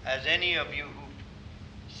 As any of you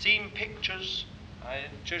who've seen pictures, I'll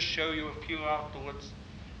just show you a few afterwards,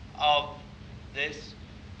 of this.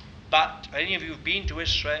 But any of you who've been to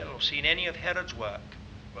Israel or seen any of Herod's work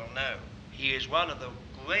will know he is one of the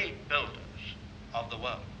great builders of the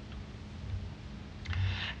world.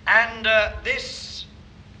 And this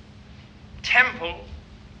temple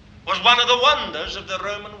was one of the wonders of the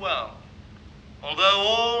Roman world. Although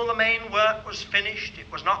all the main work was finished, it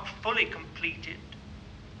was not fully completed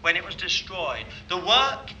when it was destroyed. The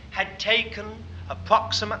work had taken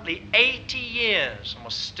approximately 80 years and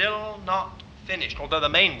was still not finished, although the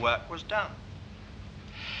main work was done.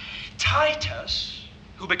 Titus,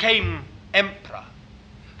 who became emperor,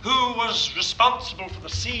 who was responsible for the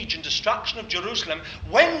siege and destruction of Jerusalem,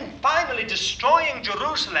 when finally destroying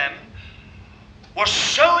Jerusalem, was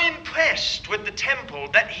so impressed with the temple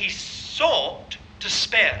that he sought to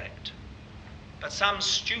spare it. But some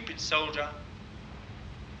stupid soldier,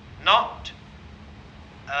 not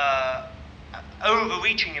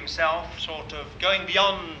overreaching himself, sort of going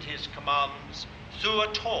beyond his commands, threw a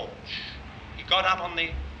torch. He got up on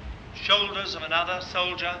the shoulders of another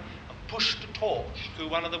soldier and pushed a torch through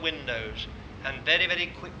one of the windows, and very, very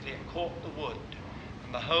quickly it caught the wood,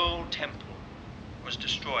 and the whole temple was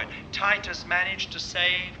destroyed. Titus managed to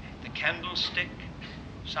save the candlestick,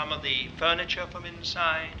 some of the furniture from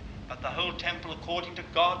inside, but the whole temple, according to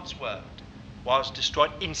God's word, was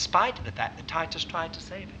destroyed, in spite of the fact that Titus tried to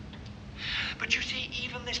save it. But you see,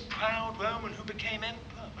 even this proud Roman who became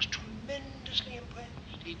emperor was tremendously impressed.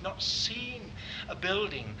 He'd not seen a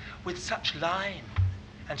building with such line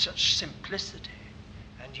and such simplicity,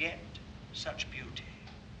 and yet such beauty.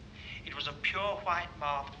 It was of pure white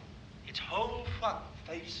marble, its whole front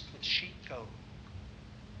faced with sheet gold.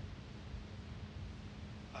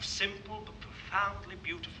 Of simple but profoundly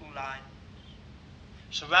beautiful lines,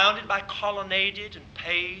 surrounded by colonnaded and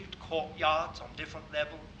paved courtyards on different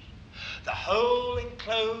levels, the whole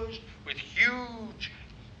enclosed with huge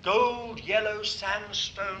gold-yellow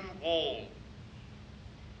sandstone walls,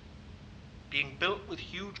 being built with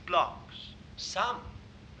huge blocks, some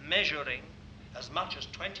measuring as much as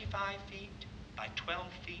 25 feet by 12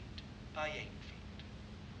 feet by 8 feet.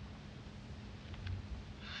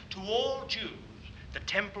 To all Jews, the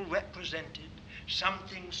temple represented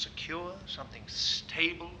something secure, something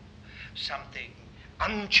stable, something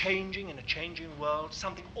unchanging in a changing world,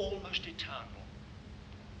 something almost eternal.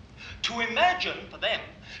 To imagine, for them,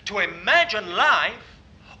 to imagine life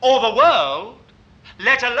or the world,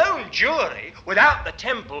 let alone Jewry, without the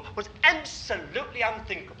temple, was absolutely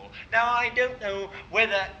unthinkable. Now, I don't know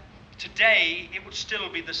whether today it would still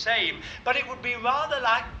be the same, but it would be rather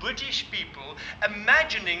like British people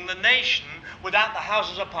imagining the nation without the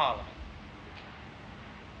Houses of Parliament.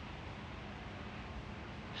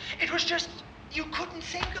 It was just, you couldn't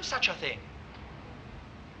think of such a thing.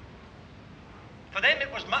 For them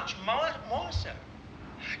it was much more so.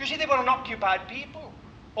 You see, they were an occupied people,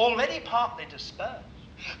 already partly dispersed.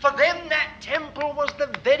 For them that temple was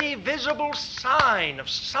the very visible sign of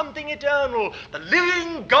something eternal, the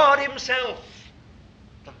living God himself,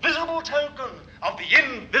 the visible token of the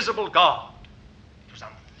invisible God. It was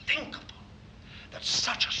unthinkable that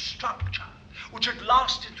such a structure, which had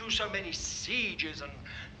lasted through so many sieges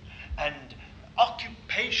and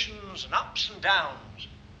occupations and ups and downs,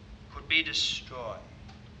 could be destroyed.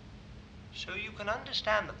 So you can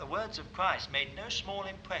understand that the words of Christ made no small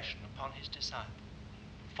impression upon his disciples.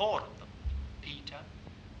 4 of them, Peter,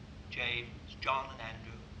 James, John, and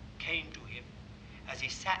Andrew, came to him as he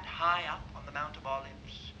sat high up on the Mount of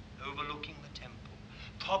Olives, overlooking the temple,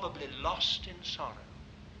 probably lost in sorrow.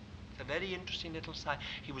 It's a very interesting little sight.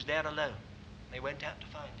 He was there alone. They went out to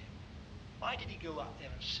find him. Why did he go up there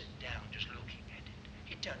and sit down just looking at it?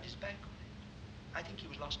 He turned his back on it. I think he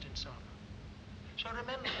was lost in sorrow. So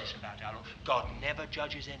remember this about our Lord. God never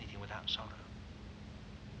judges anything without sorrow.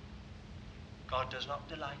 God does not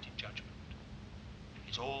delight in judgment.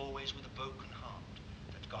 It's always with a broken heart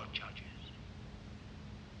that God judges.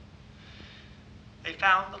 They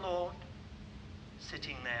found the Lord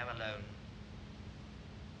sitting there alone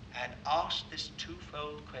and asked this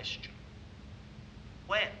twofold question.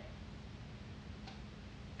 When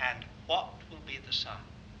and what will be the sign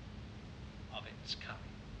of its coming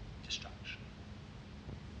destruction?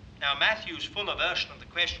 Now, Matthew's fuller version of the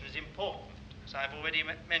question is important, as I've already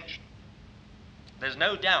mentioned. There's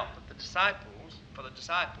no doubt that the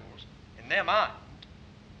disciples, in their mind,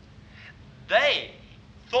 they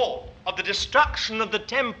thought of the destruction of the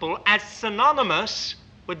temple as synonymous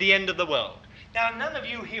with the end of the world. Now, none of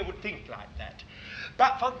you here would think like that.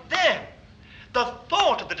 But for them, the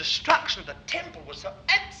thought of the destruction of the temple was so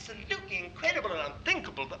absolutely incredible and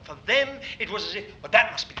unthinkable that for them it was as if, well,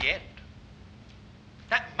 that must be the end.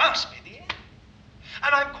 That must be the end.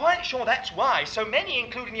 And I'm quite sure that's why so many,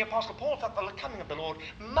 including the Apostle Paul, thought the coming of the Lord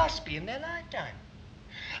must be in their lifetime.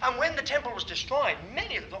 And when the temple was destroyed,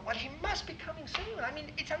 many of them thought, well, he must be coming soon. I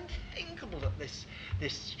mean, it's unthinkable that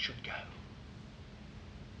this should go.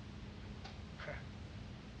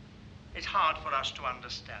 It's hard for us to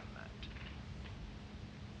understand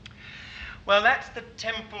that. Well, that's the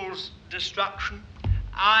temple's destruction.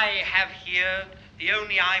 I have here the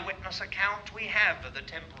only eyewitness account we have of the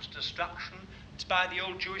temple's destruction. It's by the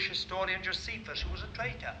old Jewish historian Josephus, who was a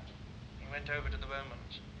traitor. He went over to the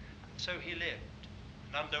Romans, and so he lived.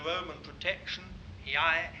 And under Roman protection, he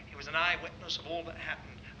was an eyewitness of all that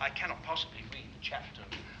happened. I cannot possibly read the chapter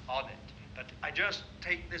on it, but I just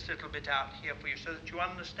take this little bit out here for you so that you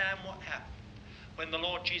understand what happened. When the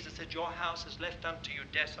Lord Jesus said, your house is left unto you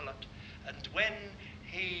desolate, and when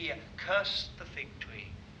he cursed the fig tree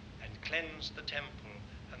and cleansed the temple,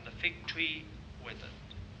 and the fig tree withered.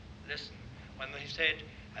 Listen. When he said,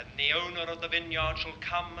 and the owner of the vineyard shall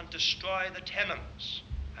come and destroy the tenants,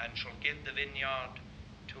 and shall give the vineyard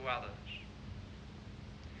to others.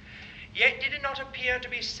 Yet did it not appear to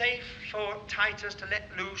be safe for Titus to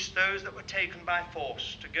let loose those that were taken by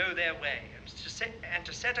force, to go their way, and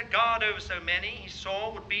to set a guard over so many, he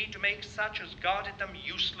saw would be to make such as guarded them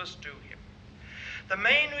useless to him. The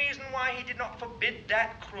main reason why he did not forbid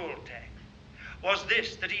that cruelty was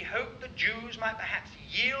this, that he hoped the Jews might perhaps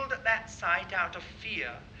yield at that sight out of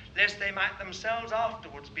fear, lest they might themselves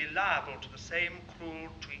afterwards be liable to the same cruel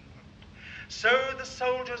treatment. So the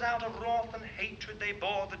soldiers out of wrath and hatred they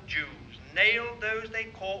bore the Jews, nailed those they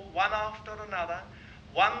caught one after another,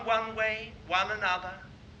 one way, one another,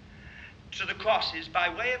 to the crosses by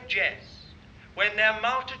way of jest, when their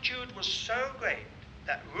multitude was so great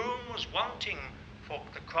that room was wanting for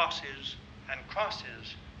the crosses and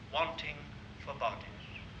crosses wanting for bodies.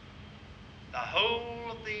 The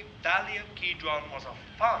whole of the valley of Kidron was a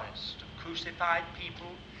forest of crucified people,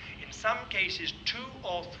 in some cases 2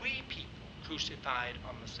 or 3 people crucified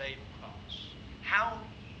on the same cross. How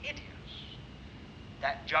hideous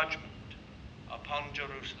that judgment upon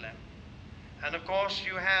Jerusalem. And of course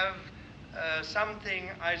you have something,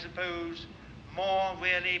 I suppose, more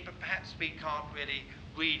really, but perhaps we can't really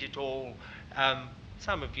read it all.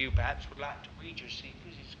 Some of you perhaps would like to read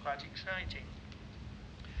Josephus, it's quite exciting.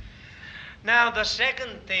 Now the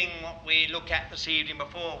second thing what we look at this evening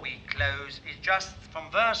before we close is just from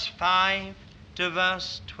verse 5 to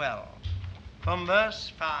verse 12. From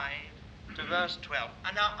verse 5 to verse 12.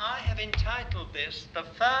 And now I have entitled this, The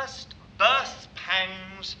First Birth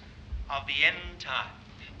Pangs of the End Time.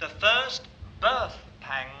 The first birth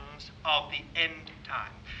pangs of the end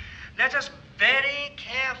time. Let us very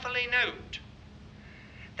carefully note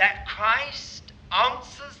that Christ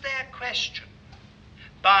answers their question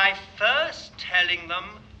by first telling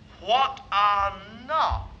them what are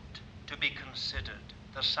not to be considered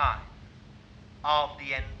the sign of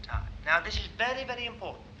the end time. Now this is very, very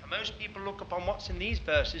important. For most people look upon what's in these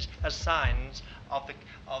verses as signs of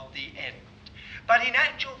the end. But in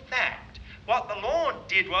actual fact, what the Lord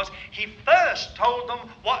did was he first told them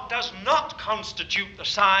what does not constitute the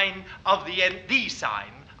sign of the end, the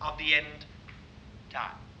sign of the end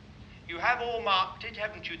time. You have all marked it,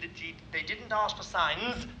 haven't you, that they didn't ask for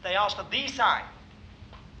signs, they asked for the sign.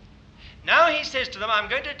 Now he says to them, I'm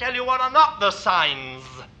going to tell you what are not the signs,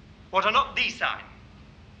 what are not the sign.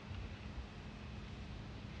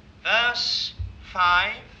 Verse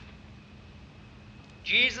 5,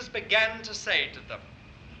 Jesus began to say to them,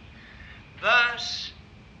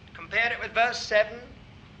 compare it with verse 7,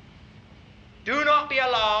 do not be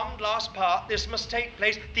alarmed, last part, this must take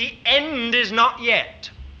place, the end is not yet.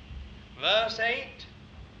 Verse 8,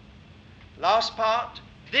 last part,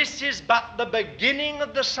 this is but the beginning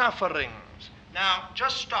of the sufferings. Now,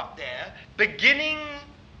 just stop there. Beginning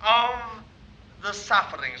of the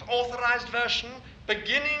sufferings. Authorized version,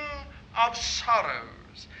 beginning of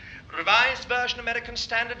sorrows. Revised version, American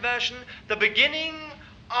Standard Version, the beginning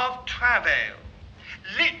of travail.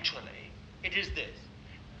 Literally, it is this.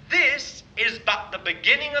 This is but the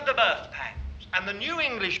beginning of the birth pangs. And the New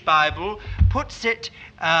English Bible puts it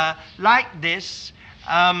like this.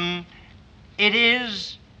 It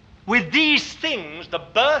is, with these things, the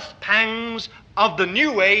birth pangs of the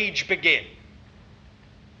new age begin.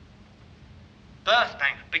 Birth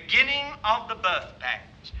pangs, beginning of the birth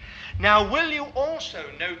pangs. Now, will you also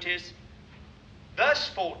notice verse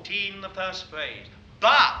 14, the first phrase,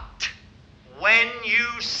 but when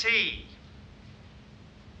you see.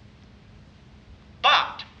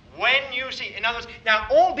 But when you see. In other words, now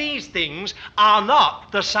all these things are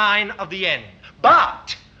not the sign of the end.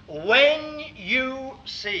 But when you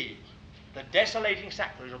see the desolating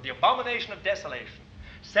sacrilege, or the abomination of desolation,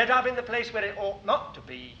 set up in the place where it ought not to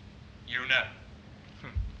be, you know.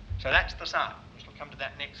 So that's the sign. We'll come to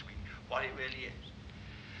that next week, what it really is.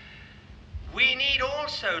 We need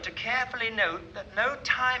also to carefully note that no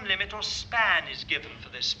time limit or span is given for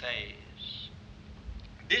this phase.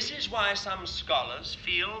 This is why some scholars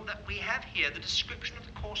feel that we have here the description of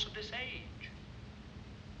the course of this age.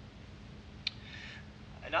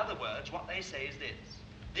 In other words, what they say is this.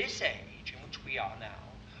 This age in which we are now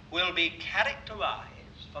will be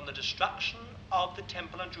characterized from the destruction of the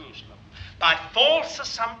temple in Jerusalem by false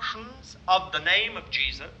assumptions of the name of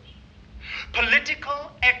Jesus,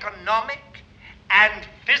 political, economic, and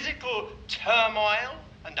physical turmoil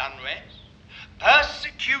and unrest,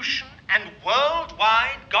 persecution and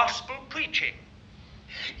worldwide gospel preaching.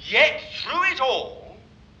 Yet through it all,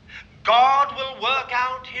 God will work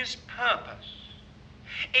out his purpose.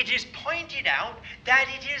 It is pointed out that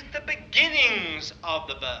it is the beginnings of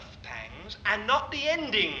the birth pangs and not the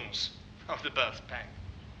endings of the birth pangs.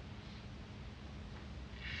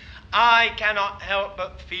 I cannot help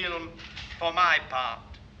but feel, for my part,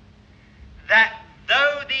 that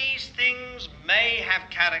though these things may have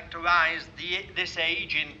characterized this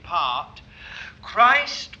age in part,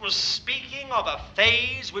 Christ was speaking of a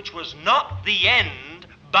phase which was not the end,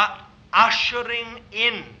 but ushering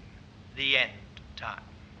in the end time.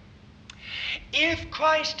 If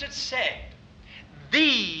Christ had said,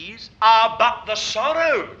 these are but the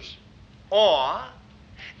sorrows, or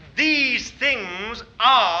these things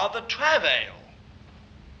are the travail,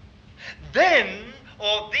 then,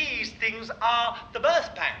 or these things are the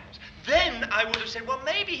birth pangs, then I would have said, well,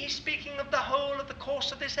 maybe he's speaking of the whole of the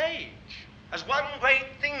course of this age. as one great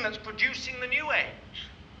thing that's producing the new age.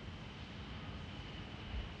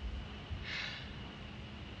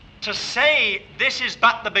 To say this is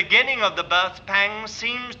but the beginning of the birth pangs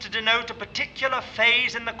seems to denote a particular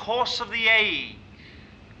phase in the course of the age,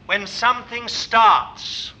 when something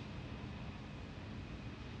starts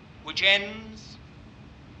which ends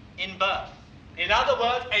in birth. In other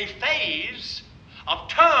words, a phase of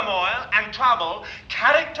turmoil and trouble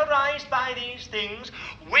characterized by these things,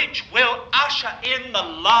 which will usher in the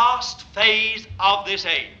last phase of this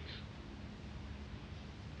age.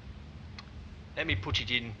 Let me put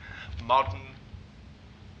it in modern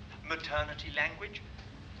maternity language.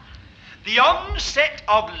 The onset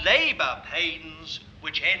of labor pains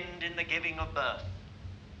which end in the giving of birth.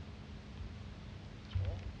 It's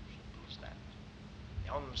all simple as that.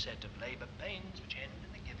 The onset of labor pains which end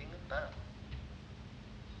in the giving of birth.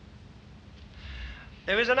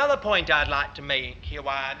 There is another point I'd like to make here,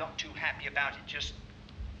 why I'm not too happy about it just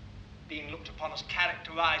being looked upon as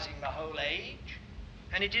characterizing the whole age,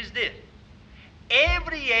 and it is this.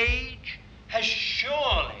 Every age has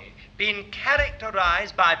surely been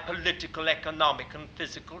characterized by political, economic, and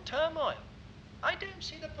physical turmoil. I don't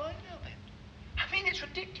see the point of it. I mean, it's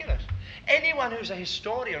ridiculous. Anyone who's a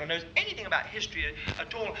historian or knows anything about history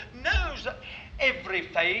at all knows that every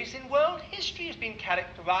phase in world history has been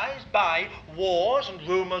characterized by wars and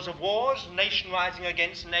rumors of wars, nation rising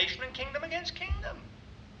against nation and kingdom against kingdom.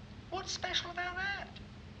 What's special about that?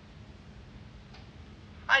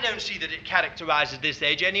 I don't see that it characterizes this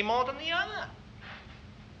age any more than the other.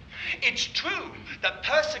 It's true that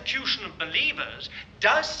persecution of believers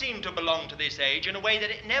does seem to belong to this age in a way that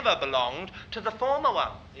it never belonged to the former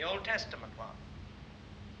one, the Old Testament one.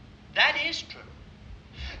 That is true.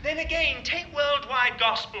 Then again, take worldwide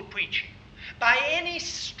gospel preaching. By any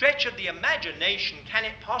stretch of the imagination, can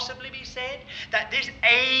it possibly be said that this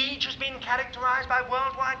age has been characterized by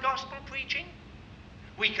worldwide gospel preaching?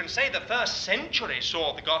 We can say the first century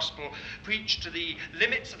saw the gospel preached to the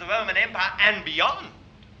limits of the Roman Empire and beyond.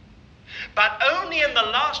 But only in the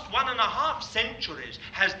last 1.5 centuries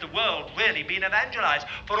has the world really been evangelized.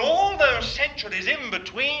 For all those centuries in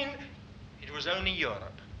between, it was only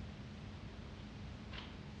Europe.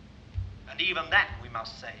 And even that, we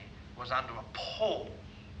must say, was under a pall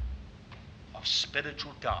of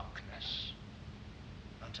spiritual darkness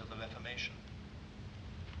until the Reformation.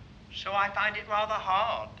 So I find it rather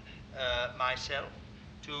hard myself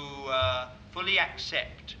to fully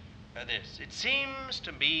accept this. It seems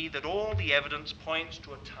to me that all the evidence points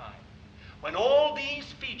to a time when all these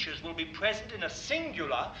features will be present in a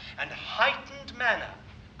singular and heightened manner,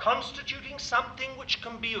 constituting something which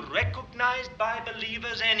can be recognized by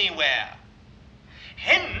believers anywhere.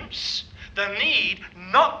 Hence, the need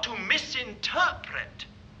not to misinterpret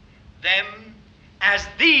them as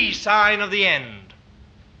the sign of the end.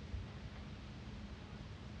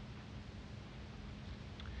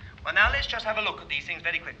 Well, now let's just have a look at these things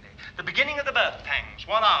very quickly. The beginning of the birth pangs,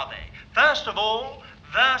 what are they? First of all,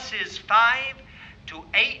 verses 5 to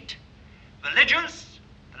 8, religious,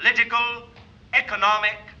 political,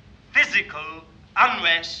 economic, physical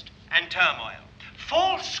unrest and turmoil.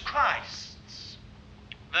 False Christs,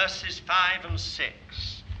 verses 5 and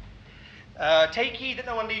 6. Take heed that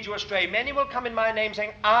no one leads you astray. Many will come in my name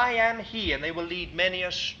saying, I am he, and they will lead many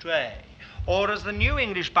astray. Or as the New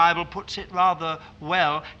English Bible puts it rather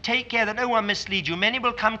well, take care that no one misleads you. Many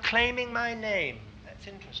will come claiming my name. That's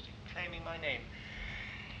interesting, claiming my name.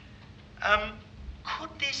 Could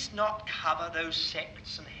this not cover those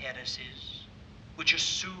sects and heresies which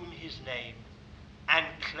assume his name and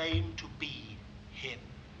claim to be him?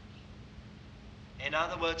 In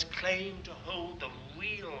other words, claim to hold the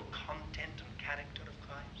real content and character of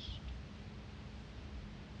Christ?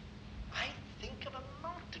 I think of a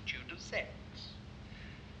multitude of sects.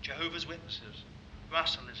 Jehovah's Witnesses,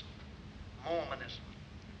 Russellism, Mormonism,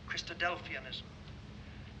 Christadelphianism,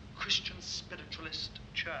 Christian Spiritualist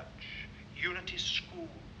Church, Unity School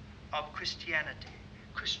of Christianity,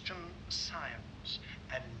 Christian Science,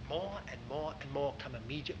 and more and more and more come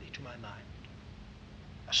immediately to my mind.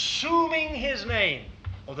 Assuming his name,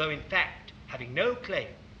 although in fact having no claim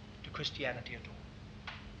to Christianity at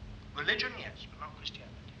all. Religion, yes, but not Christianity.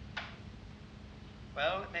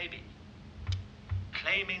 Well, it may be.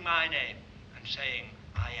 Claiming my name and saying,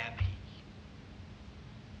 I am he.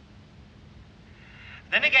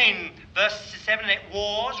 Then again, verses 7 and 8,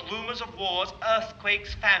 wars, rumors of wars,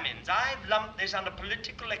 earthquakes, famines. I've lumped this under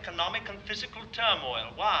political, economic, and physical turmoil.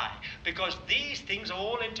 Why? Because these things are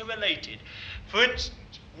all interrelated. For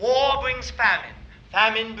instance, war brings famine.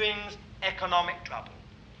 Famine brings economic trouble.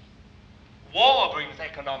 War brings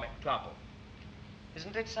economic trouble.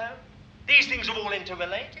 Isn't it so? These things are all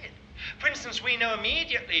interrelated. For instance, we know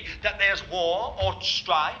immediately that there's war or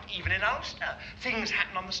strife, even in Ulster. Things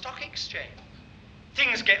happen on the stock exchange.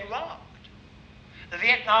 Things get robbed. The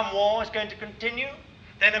Vietnam War is going to continue.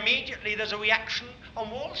 Then immediately there's a reaction on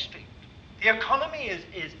Wall Street. The economy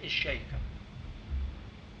is shaken.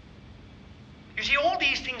 You see, all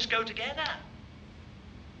these things go together.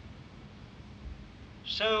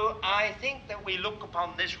 So I think that we look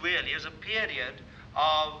upon this really as a period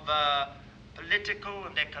of political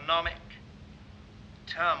and economic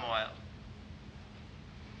turmoil.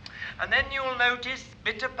 And then you'll notice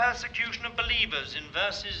bitter persecution of believers in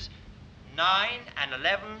verses 9 and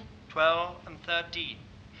 11, 12 and 13.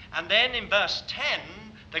 And then in verse 10,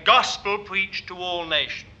 the gospel preached to all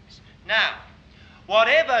nations. Now,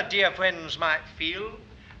 whatever, dear friends, might feel,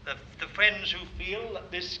 the friends who feel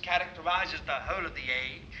that this characterizes the whole of the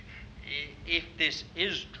age, if this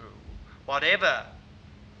is true, whatever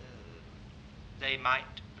they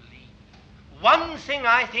might believe, one thing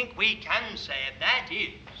I think we can say, and that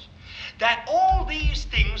is that all these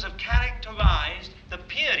things have characterized the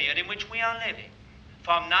period in which we are living,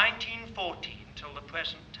 from 1914 till the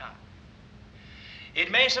present time. It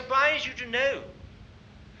may surprise you to know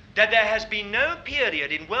that there has been no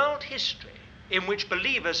period in world history in which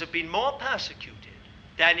believers have been more persecuted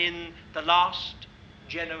than in the last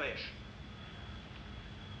generation.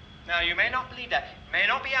 Now, you may not believe that. It may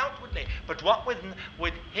not be outwardly, but what with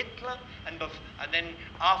Hitler and then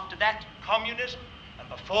after that communism, and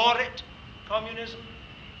before it communism,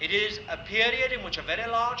 it is a period in which a very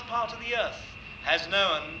large part of the earth has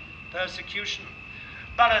known persecution.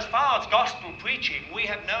 But as far as gospel preaching, we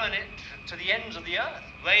have known it to the ends of the earth.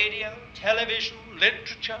 Radio, television,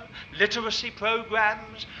 literature, literacy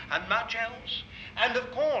programs, and much else. And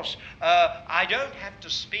of course, I don't have to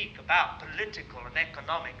speak about political and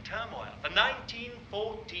economic turmoil. The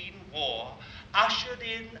 1914 war ushered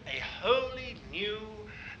in a wholly new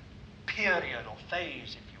period or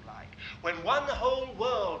phase, if you like, when one whole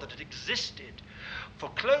world that had existed for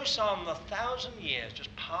close on 1,000 years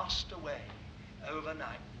just passed away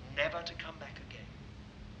overnight, never to come back again.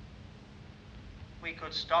 We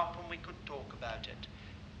could stop and we could talk about it,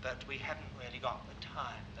 but we haven't really got the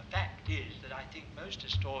time. The fact is that I think most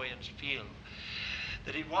historians feel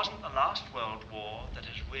that it wasn't the last World War that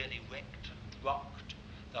has really wrecked and rocked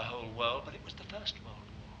the whole world, but it was the First World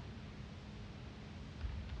War.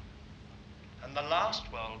 And the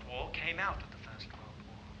last World War came out of the First World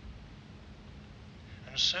War.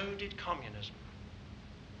 And so did communism.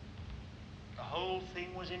 The whole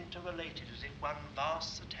thing was interrelated as if one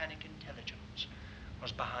vast satanic intelligence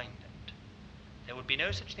was behind it. There would be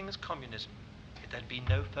no such thing as communism if there had been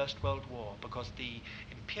no First World War, because the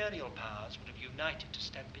imperial powers would have united to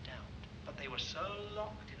stamp it out. But they were so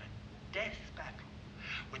locked in a death battle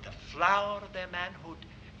with the flower of their manhood,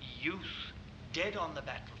 youth, dead on the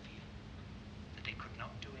battlefield, that they could not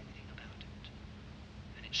do anything about it.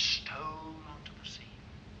 And it stole onto the scene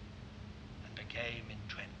and became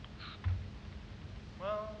entrenched.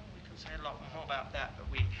 Well, we can say a lot more about that, but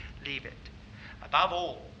we leave it. Above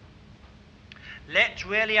all, let's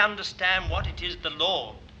really understand what it is the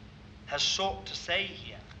Lord has sought to say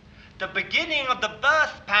here. The beginning of the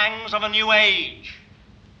birth pangs of a new age.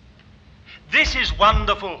 This is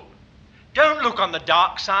wonderful. Don't look on the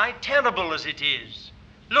dark side, terrible as it is.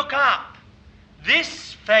 Look up.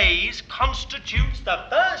 This phase constitutes the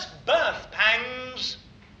first birth pangs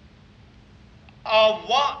of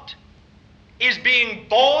what is being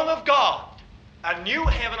born of God, a new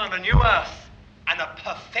heaven and a new earth, and a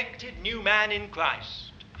perfected new man in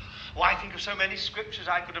Christ. Oh, I think of so many scriptures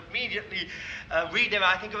I could immediately read them.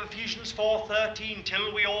 I think of Ephesians 4:13,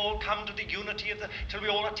 till we all come to the unity of till we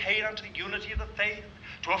all attain unto the unity of the faith,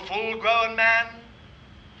 to a full grown man,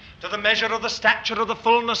 to the measure of the stature of the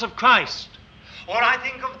fullness of Christ. Or I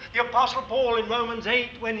think of the Apostle Paul in Romans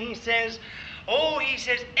 8 when he says,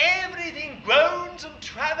 everything groans and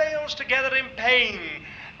travails together in pain,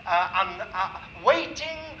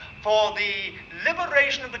 waiting for the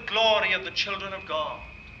liberation of the glory of the children of God.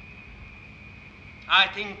 I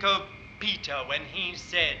think of Peter when he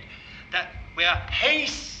said that we are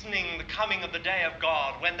hastening the coming of the day of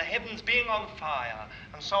God, when the heavens being on fire,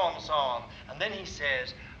 and so on and so on. And then he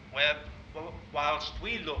says, whilst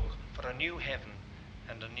we look for a new heaven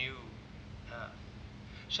and a new earth.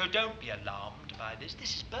 So don't be alarmed by this.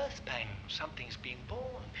 This is birth pangs. Something's being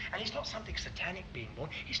born. And it's not something satanic being born.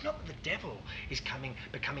 It's not that the devil is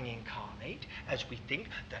becoming incarnate, as we think,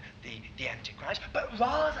 the Antichrist, but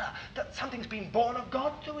rather that something's being born of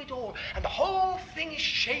God through it all. And the whole thing is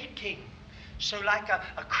shaking. So like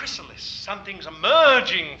a chrysalis, something's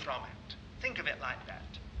emerging from it. Think of it like that.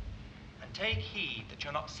 And And take heed that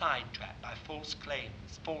you're not sidetracked by false claims,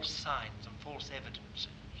 false signs, and false evidences,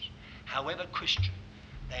 however Christian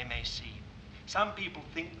they may seem. Some people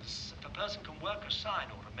think if a person can work a sign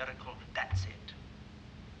or a miracle, that's it.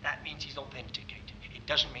 That means he's authenticated. It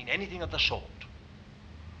doesn't mean anything of the sort.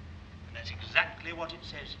 And that's exactly what it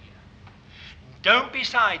says here. Don't be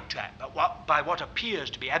sidetracked by what appears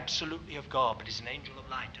to be absolutely of God, but is an angel of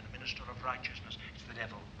light and a minister of righteousness. It's the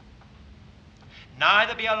devil.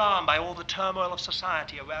 Neither be alarmed by all the turmoil of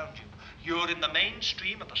society around you. You're in the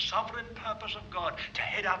mainstream of the sovereign purpose of God to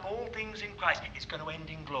head up all things in Christ. It's going to end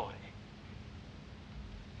in glory.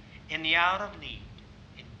 In the hour of need,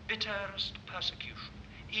 in bitterest persecution,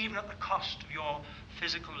 even at the cost of your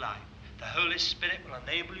physical life, the Holy Spirit will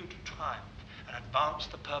enable you to triumph and advance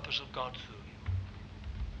the purpose of God through you.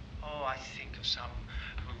 Oh, I think of some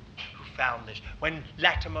who found this. When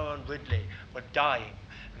Latimer and Ridley were dying,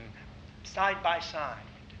 side by side,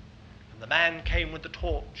 and the man came with the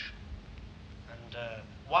torch, and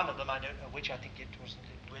one of them, I don't know which, I think it was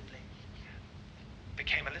Ridley,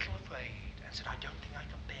 became a little afraid and said, I don't think I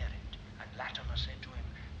can bear it. And Latimer said to him,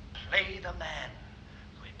 play the man,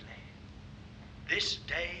 Ridley. This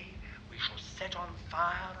day we shall set on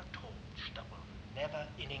fire a torch that will never,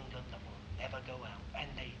 in England, that will never go out. And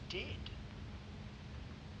they did.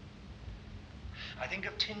 I think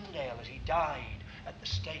of Tyndale as he died at the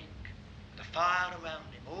stake, the fire around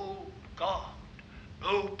him. Oh, God,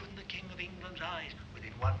 open the King of England's eyes.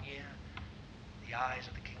 Within 1 year, the eyes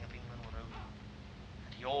of the King of England were open.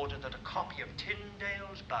 And he ordered that a copy of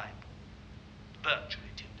Tyndale's Bible, virtually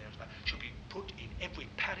Tyndale's Bible, should be put in every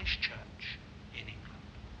parish church in England.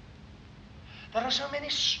 There are so many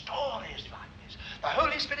stories like this. The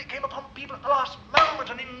Holy Spirit came upon people at the last moment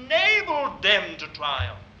and enabled them to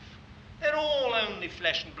triumph. They're all only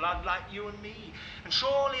flesh and blood like you and me. And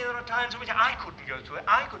surely there are times in which I couldn't go through it.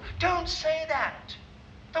 Don't say that.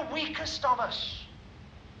 The weakest of us.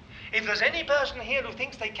 If there's any person here who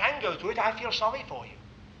thinks they can go through it, I feel sorry for you.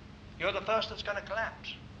 You're the first that's going to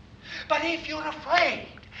collapse. But if you're afraid,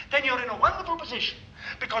 then you're in a wonderful position,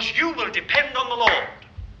 because you will depend on the Lord.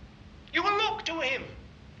 You will look to him.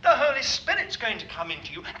 The Holy Spirit's going to come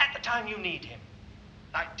into you at the time you need him.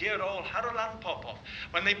 Like dear old Harolan Popov,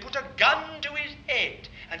 when they put a gun to his head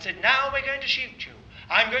and said, now we're going to shoot you.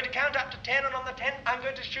 I'm going to count up to 10, and on the 10th I'm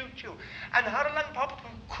going to shoot you. And Harolan Popov, who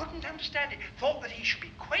couldn't understand it, thought that he should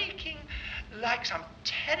be quaking like some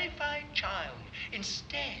terrified child.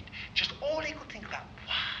 Instead, just all he could think about,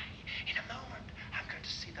 why, in a moment, I'm going to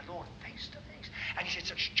see the Lord face to face. And he said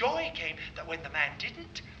such joy came that when the man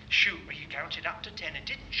didn't shoot, he counted up to 10 and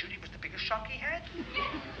didn't shoot, it was the biggest shock he had.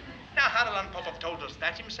 Now, Harolan Popov told us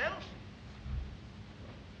that himself.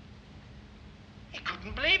 He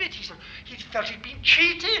couldn't believe it. He said he felt he'd been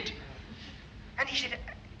cheated. And he said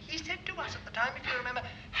to us at the time, if you remember,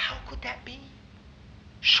 how could that be?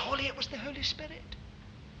 Surely it was the Holy Spirit.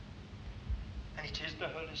 And it is the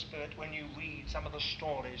Holy Spirit when you read some of the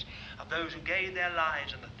stories of those who gave their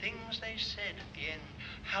lives and the things they said at the end.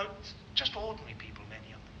 How just ordinary people,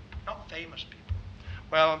 many of them, not famous people.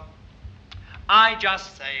 Well, I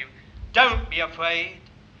just say, don't be afraid.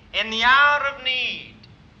 In the hour of need,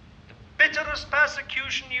 the bitterest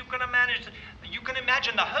persecution you can imagine,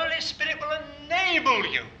 the Holy Spirit will enable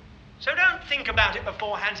you. So don't think about it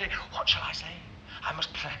beforehand and say, what shall I say? I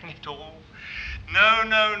must plan it all.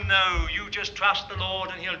 No. You just trust the Lord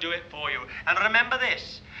and he'll do it for you. And remember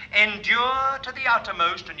this, endure to the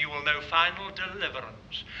uttermost and you will know final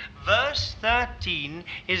deliverance. Verse 13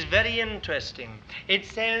 is very interesting. It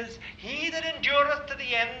says, he that endureth to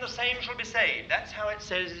the end, the same shall be saved. That's how it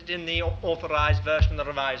says it in the Authorized Version, the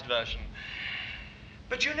Revised Version.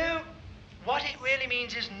 But you know, what it really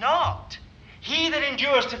means is not, he that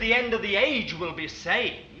endures to the end of the age will be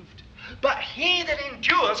saved, but he that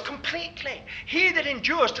endures completely, he that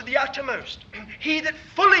endures to the uttermost, he that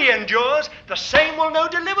fully endures, the same will know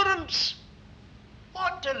deliverance.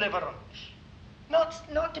 What deliverance?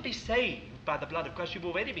 Not to be saved by the blood of Christ, you've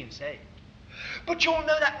already been saved. But you'll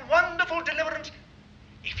know that wonderful deliverance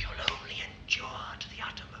if you'll only endure to the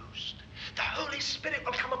uttermost. The Holy Spirit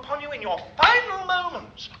will come upon you in your final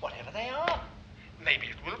moments, whatever they are. Maybe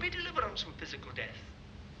it will be deliverance from physical death.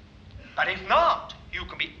 But if not, you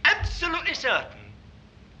can be absolutely certain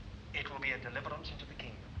it will be a deliverance into the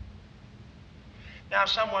kingdom. Now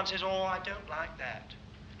someone says, oh, I don't like that.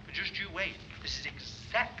 But just you wait. This is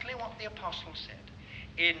exactly what the apostle said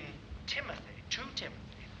in Timothy, 2 Timothy,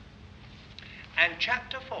 and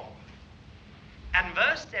chapter 4, and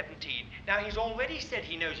verse 17. Now he's already said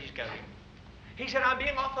he knows he's going. He said, I'm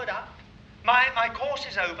being offered up. My course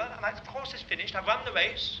is over. My course is finished. I've run the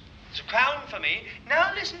race. It's a crown for me.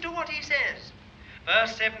 Now listen to what he says.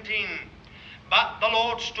 Verse 17. But the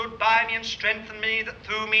Lord stood by me and strengthened me, that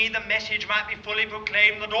through me the message might be fully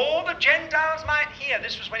proclaimed, that all the Gentiles might hear.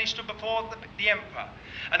 This was when he stood before the emperor.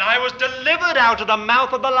 And I was delivered out of the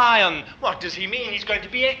mouth of the lion. What does he mean? He's going to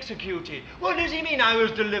be executed. What does he mean, I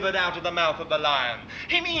was delivered out of the mouth of the lion?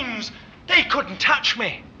 He means they couldn't touch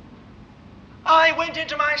me. I went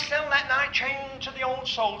into my cell that night, chained to the old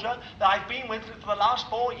soldier that I've been with for the last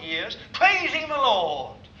 4 years, praising the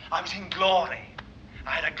Lord. I was in glory.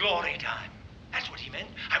 I had a glory time. That's what he meant.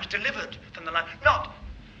 I was delivered from the lion. Not,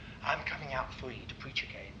 I'm coming out free to preach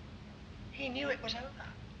again. He knew it was over.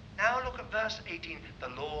 Now look at verse 18. The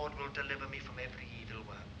Lord will deliver me from every evil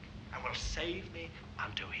work and will save me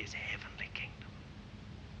unto his heavenly kingdom.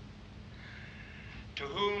 To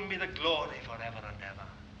whom be the glory forever and ever.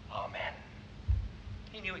 Amen.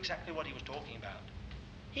 He knew exactly what he was talking about.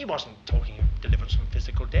 He wasn't talking of deliverance from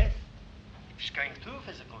physical death. He was going through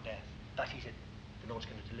physical death. But he said, the Lord's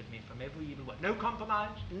going to deliver me from every evil work. No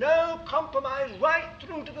compromise. No compromise. Right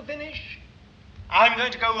through to the finish. I'm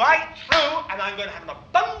going to go right through, and I'm going to have an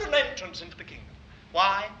abundant entrance into the kingdom.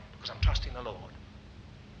 Why? Because I'm trusting the Lord.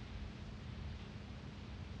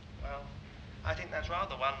 Well, I think that's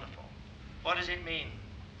rather wonderful. What does it mean?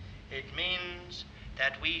 It means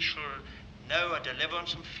that we shall know a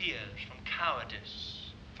deliverance from fears, from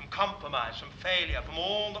cowardice, from compromise, from failure, from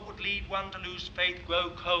all that would lead one to lose faith,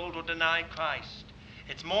 grow cold, or deny Christ.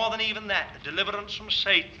 It's more than even that, a deliverance from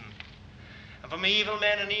Satan and from evil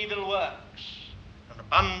men and evil works, an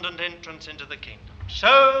abundant entrance into the kingdom.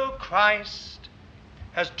 So Christ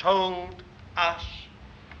has told us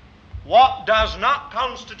what does not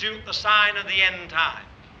constitute the sign of the end time,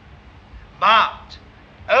 but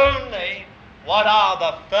only what are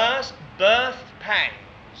the first birth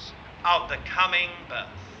pangs of the coming birth.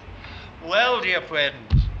 Well, dear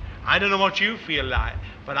friends, I don't know what you feel like,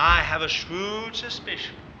 but I have a shrewd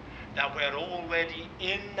suspicion that we're already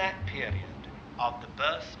in that period of the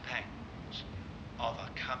birth pangs of a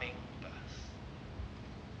coming birth.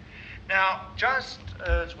 Now, just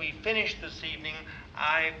as we finish this evening,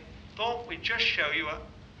 I thought we'd just show you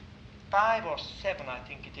 5 or 7, I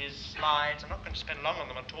think it is, slides. I'm not going to spend long on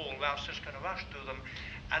them at all. I was just going to rush through them.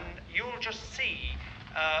 And you'll just see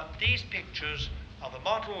these pictures of the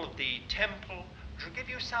model of the temple, which will give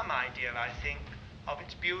you some idea, I think, of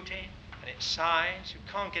its beauty and its size. You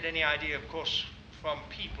can't get any idea, of course, from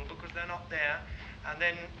people because they're not there. And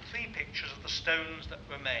then 3 pictures of the stones that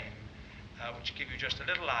remain, which give you just a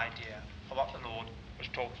little idea of what the Lord was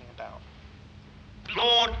talking about.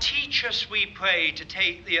 Lord, teach us, we pray, to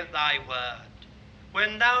take thee at thy word.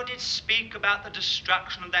 When thou didst speak about the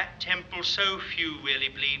destruction of that temple, so few really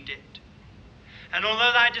believed it. And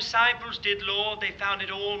although thy disciples did, Lord, they found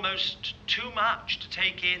it almost too much to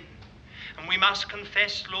take in. And we must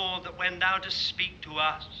confess, Lord, that when thou dost speak to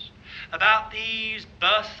us about these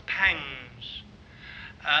birth pangs,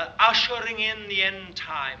 ushering in the end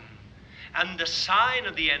time, and the sign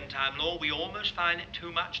of the end time, Lord, we almost find it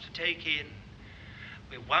too much to take in.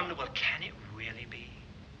 We wonder, well, can it really be?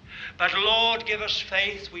 But Lord, give us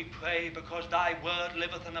faith, we pray, because thy word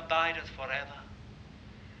liveth and abideth forever.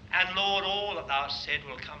 And Lord, all that thou hast said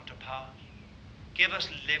will come to pass. Give us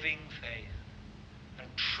living faith and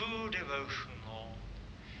true devotion, Lord.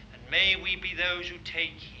 And may we be those who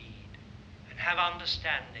take heed and have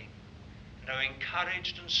understanding and are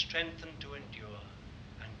encouraged and strengthened to endure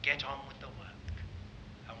and get on with the work.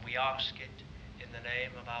 And we ask it in the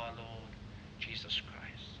name of our Lord Jesus Christ.